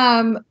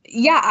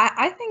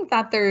 I think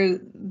that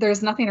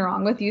there's nothing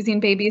wrong with using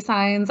baby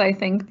signs. I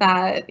think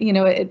that,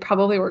 it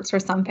probably works for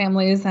some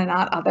families and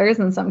not others,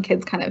 and some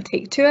kids kind of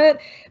take to it,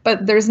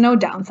 but there's no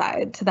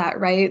downside to that,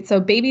 right?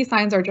 So baby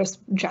signs are just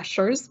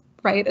gestures,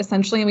 right?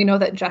 Essentially, and we know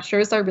that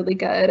gestures are really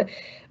good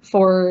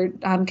for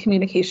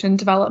communication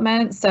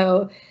development.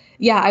 So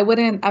yeah, I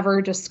wouldn't ever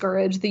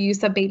discourage the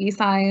use of baby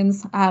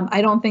signs.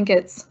 I don't think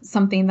it's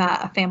something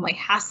that a family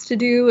has to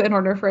do in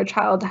order for a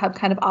child to have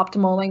kind of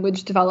optimal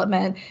language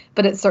development,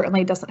 but it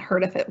certainly doesn't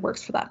hurt if it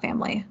works for that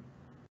family.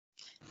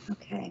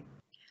 Okay.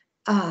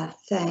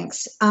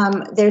 Thanks.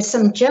 There's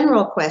some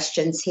general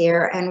questions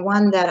here, and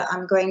one that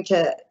I'm going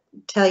to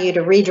tell you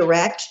to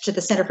redirect to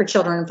the Center for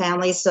Children and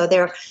Families. So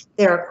there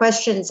are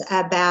questions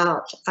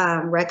about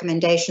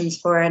recommendations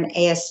for an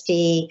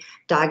ASD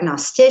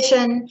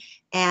diagnostician,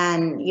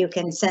 and you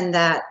can send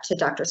that to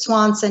Dr.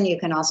 Swanson. You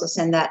can also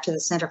send that to the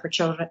Center for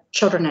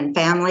Children and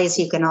Families.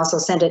 You can also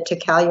send it to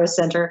Collier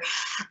Center.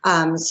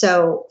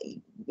 So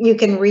you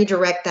can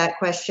redirect that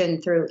question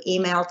through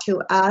email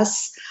to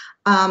us.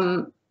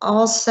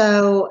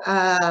 Also,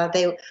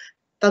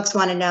 folks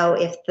want to know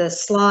if the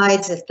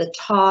slides, if the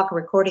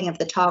recording of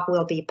the talk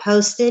will be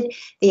posted.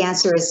 The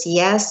answer is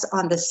yes,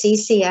 on the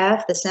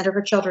CCF, the Center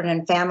for Children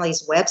and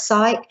Families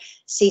website,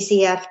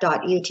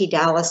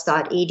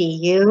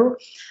 ccf.utdallas.edu.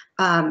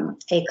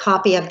 A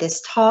copy of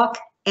this talk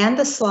and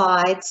the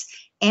slides,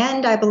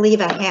 and I believe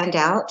a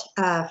handout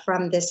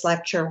from this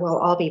lecture will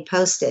all be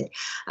posted.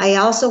 I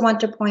also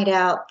want to point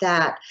out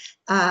that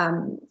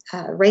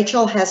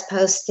Rachel has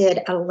posted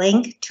a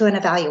link to an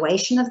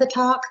evaluation of the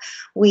talk.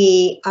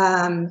 We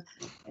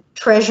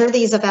treasure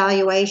these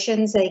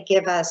evaluations. They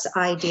give us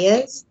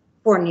ideas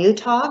for new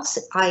talks,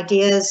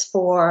 ideas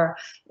for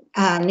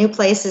new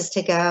places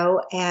to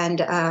go,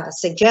 and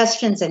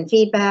suggestions and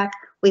feedback.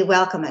 We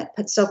welcome it.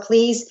 So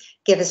please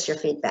give us your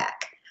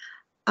feedback.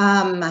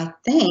 I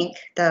think,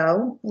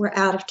 though, we're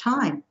out of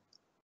time.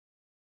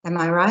 Am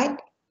I right?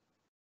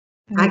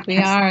 I think we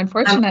are,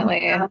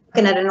 unfortunately. I'm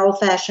looking at an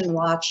old-fashioned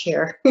watch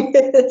here.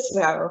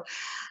 So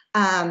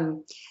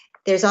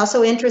there's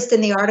also interest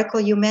in the article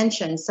you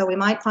mentioned, so we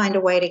might find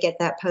a way to get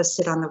that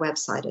posted on the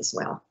website as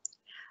well.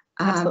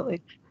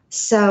 Absolutely.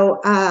 So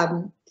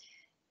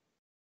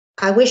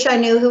I wish I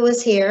knew who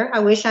was here. I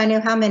wish I knew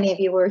how many of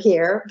you were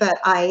here, but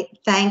I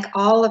thank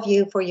all of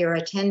you for your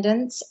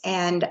attendance,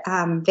 and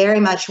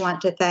very much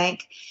want to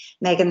thank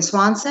Megan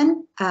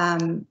Swanson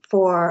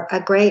for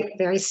a great,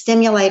 very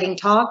stimulating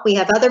talk. We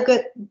have other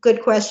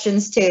good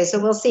questions too, so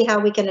we'll see how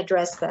we can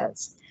address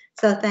those.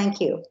 So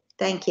thank you.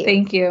 Thank you.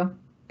 Thank you.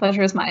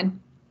 Pleasure is mine.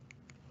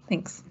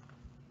 Thanks.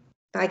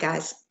 Bye,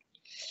 guys.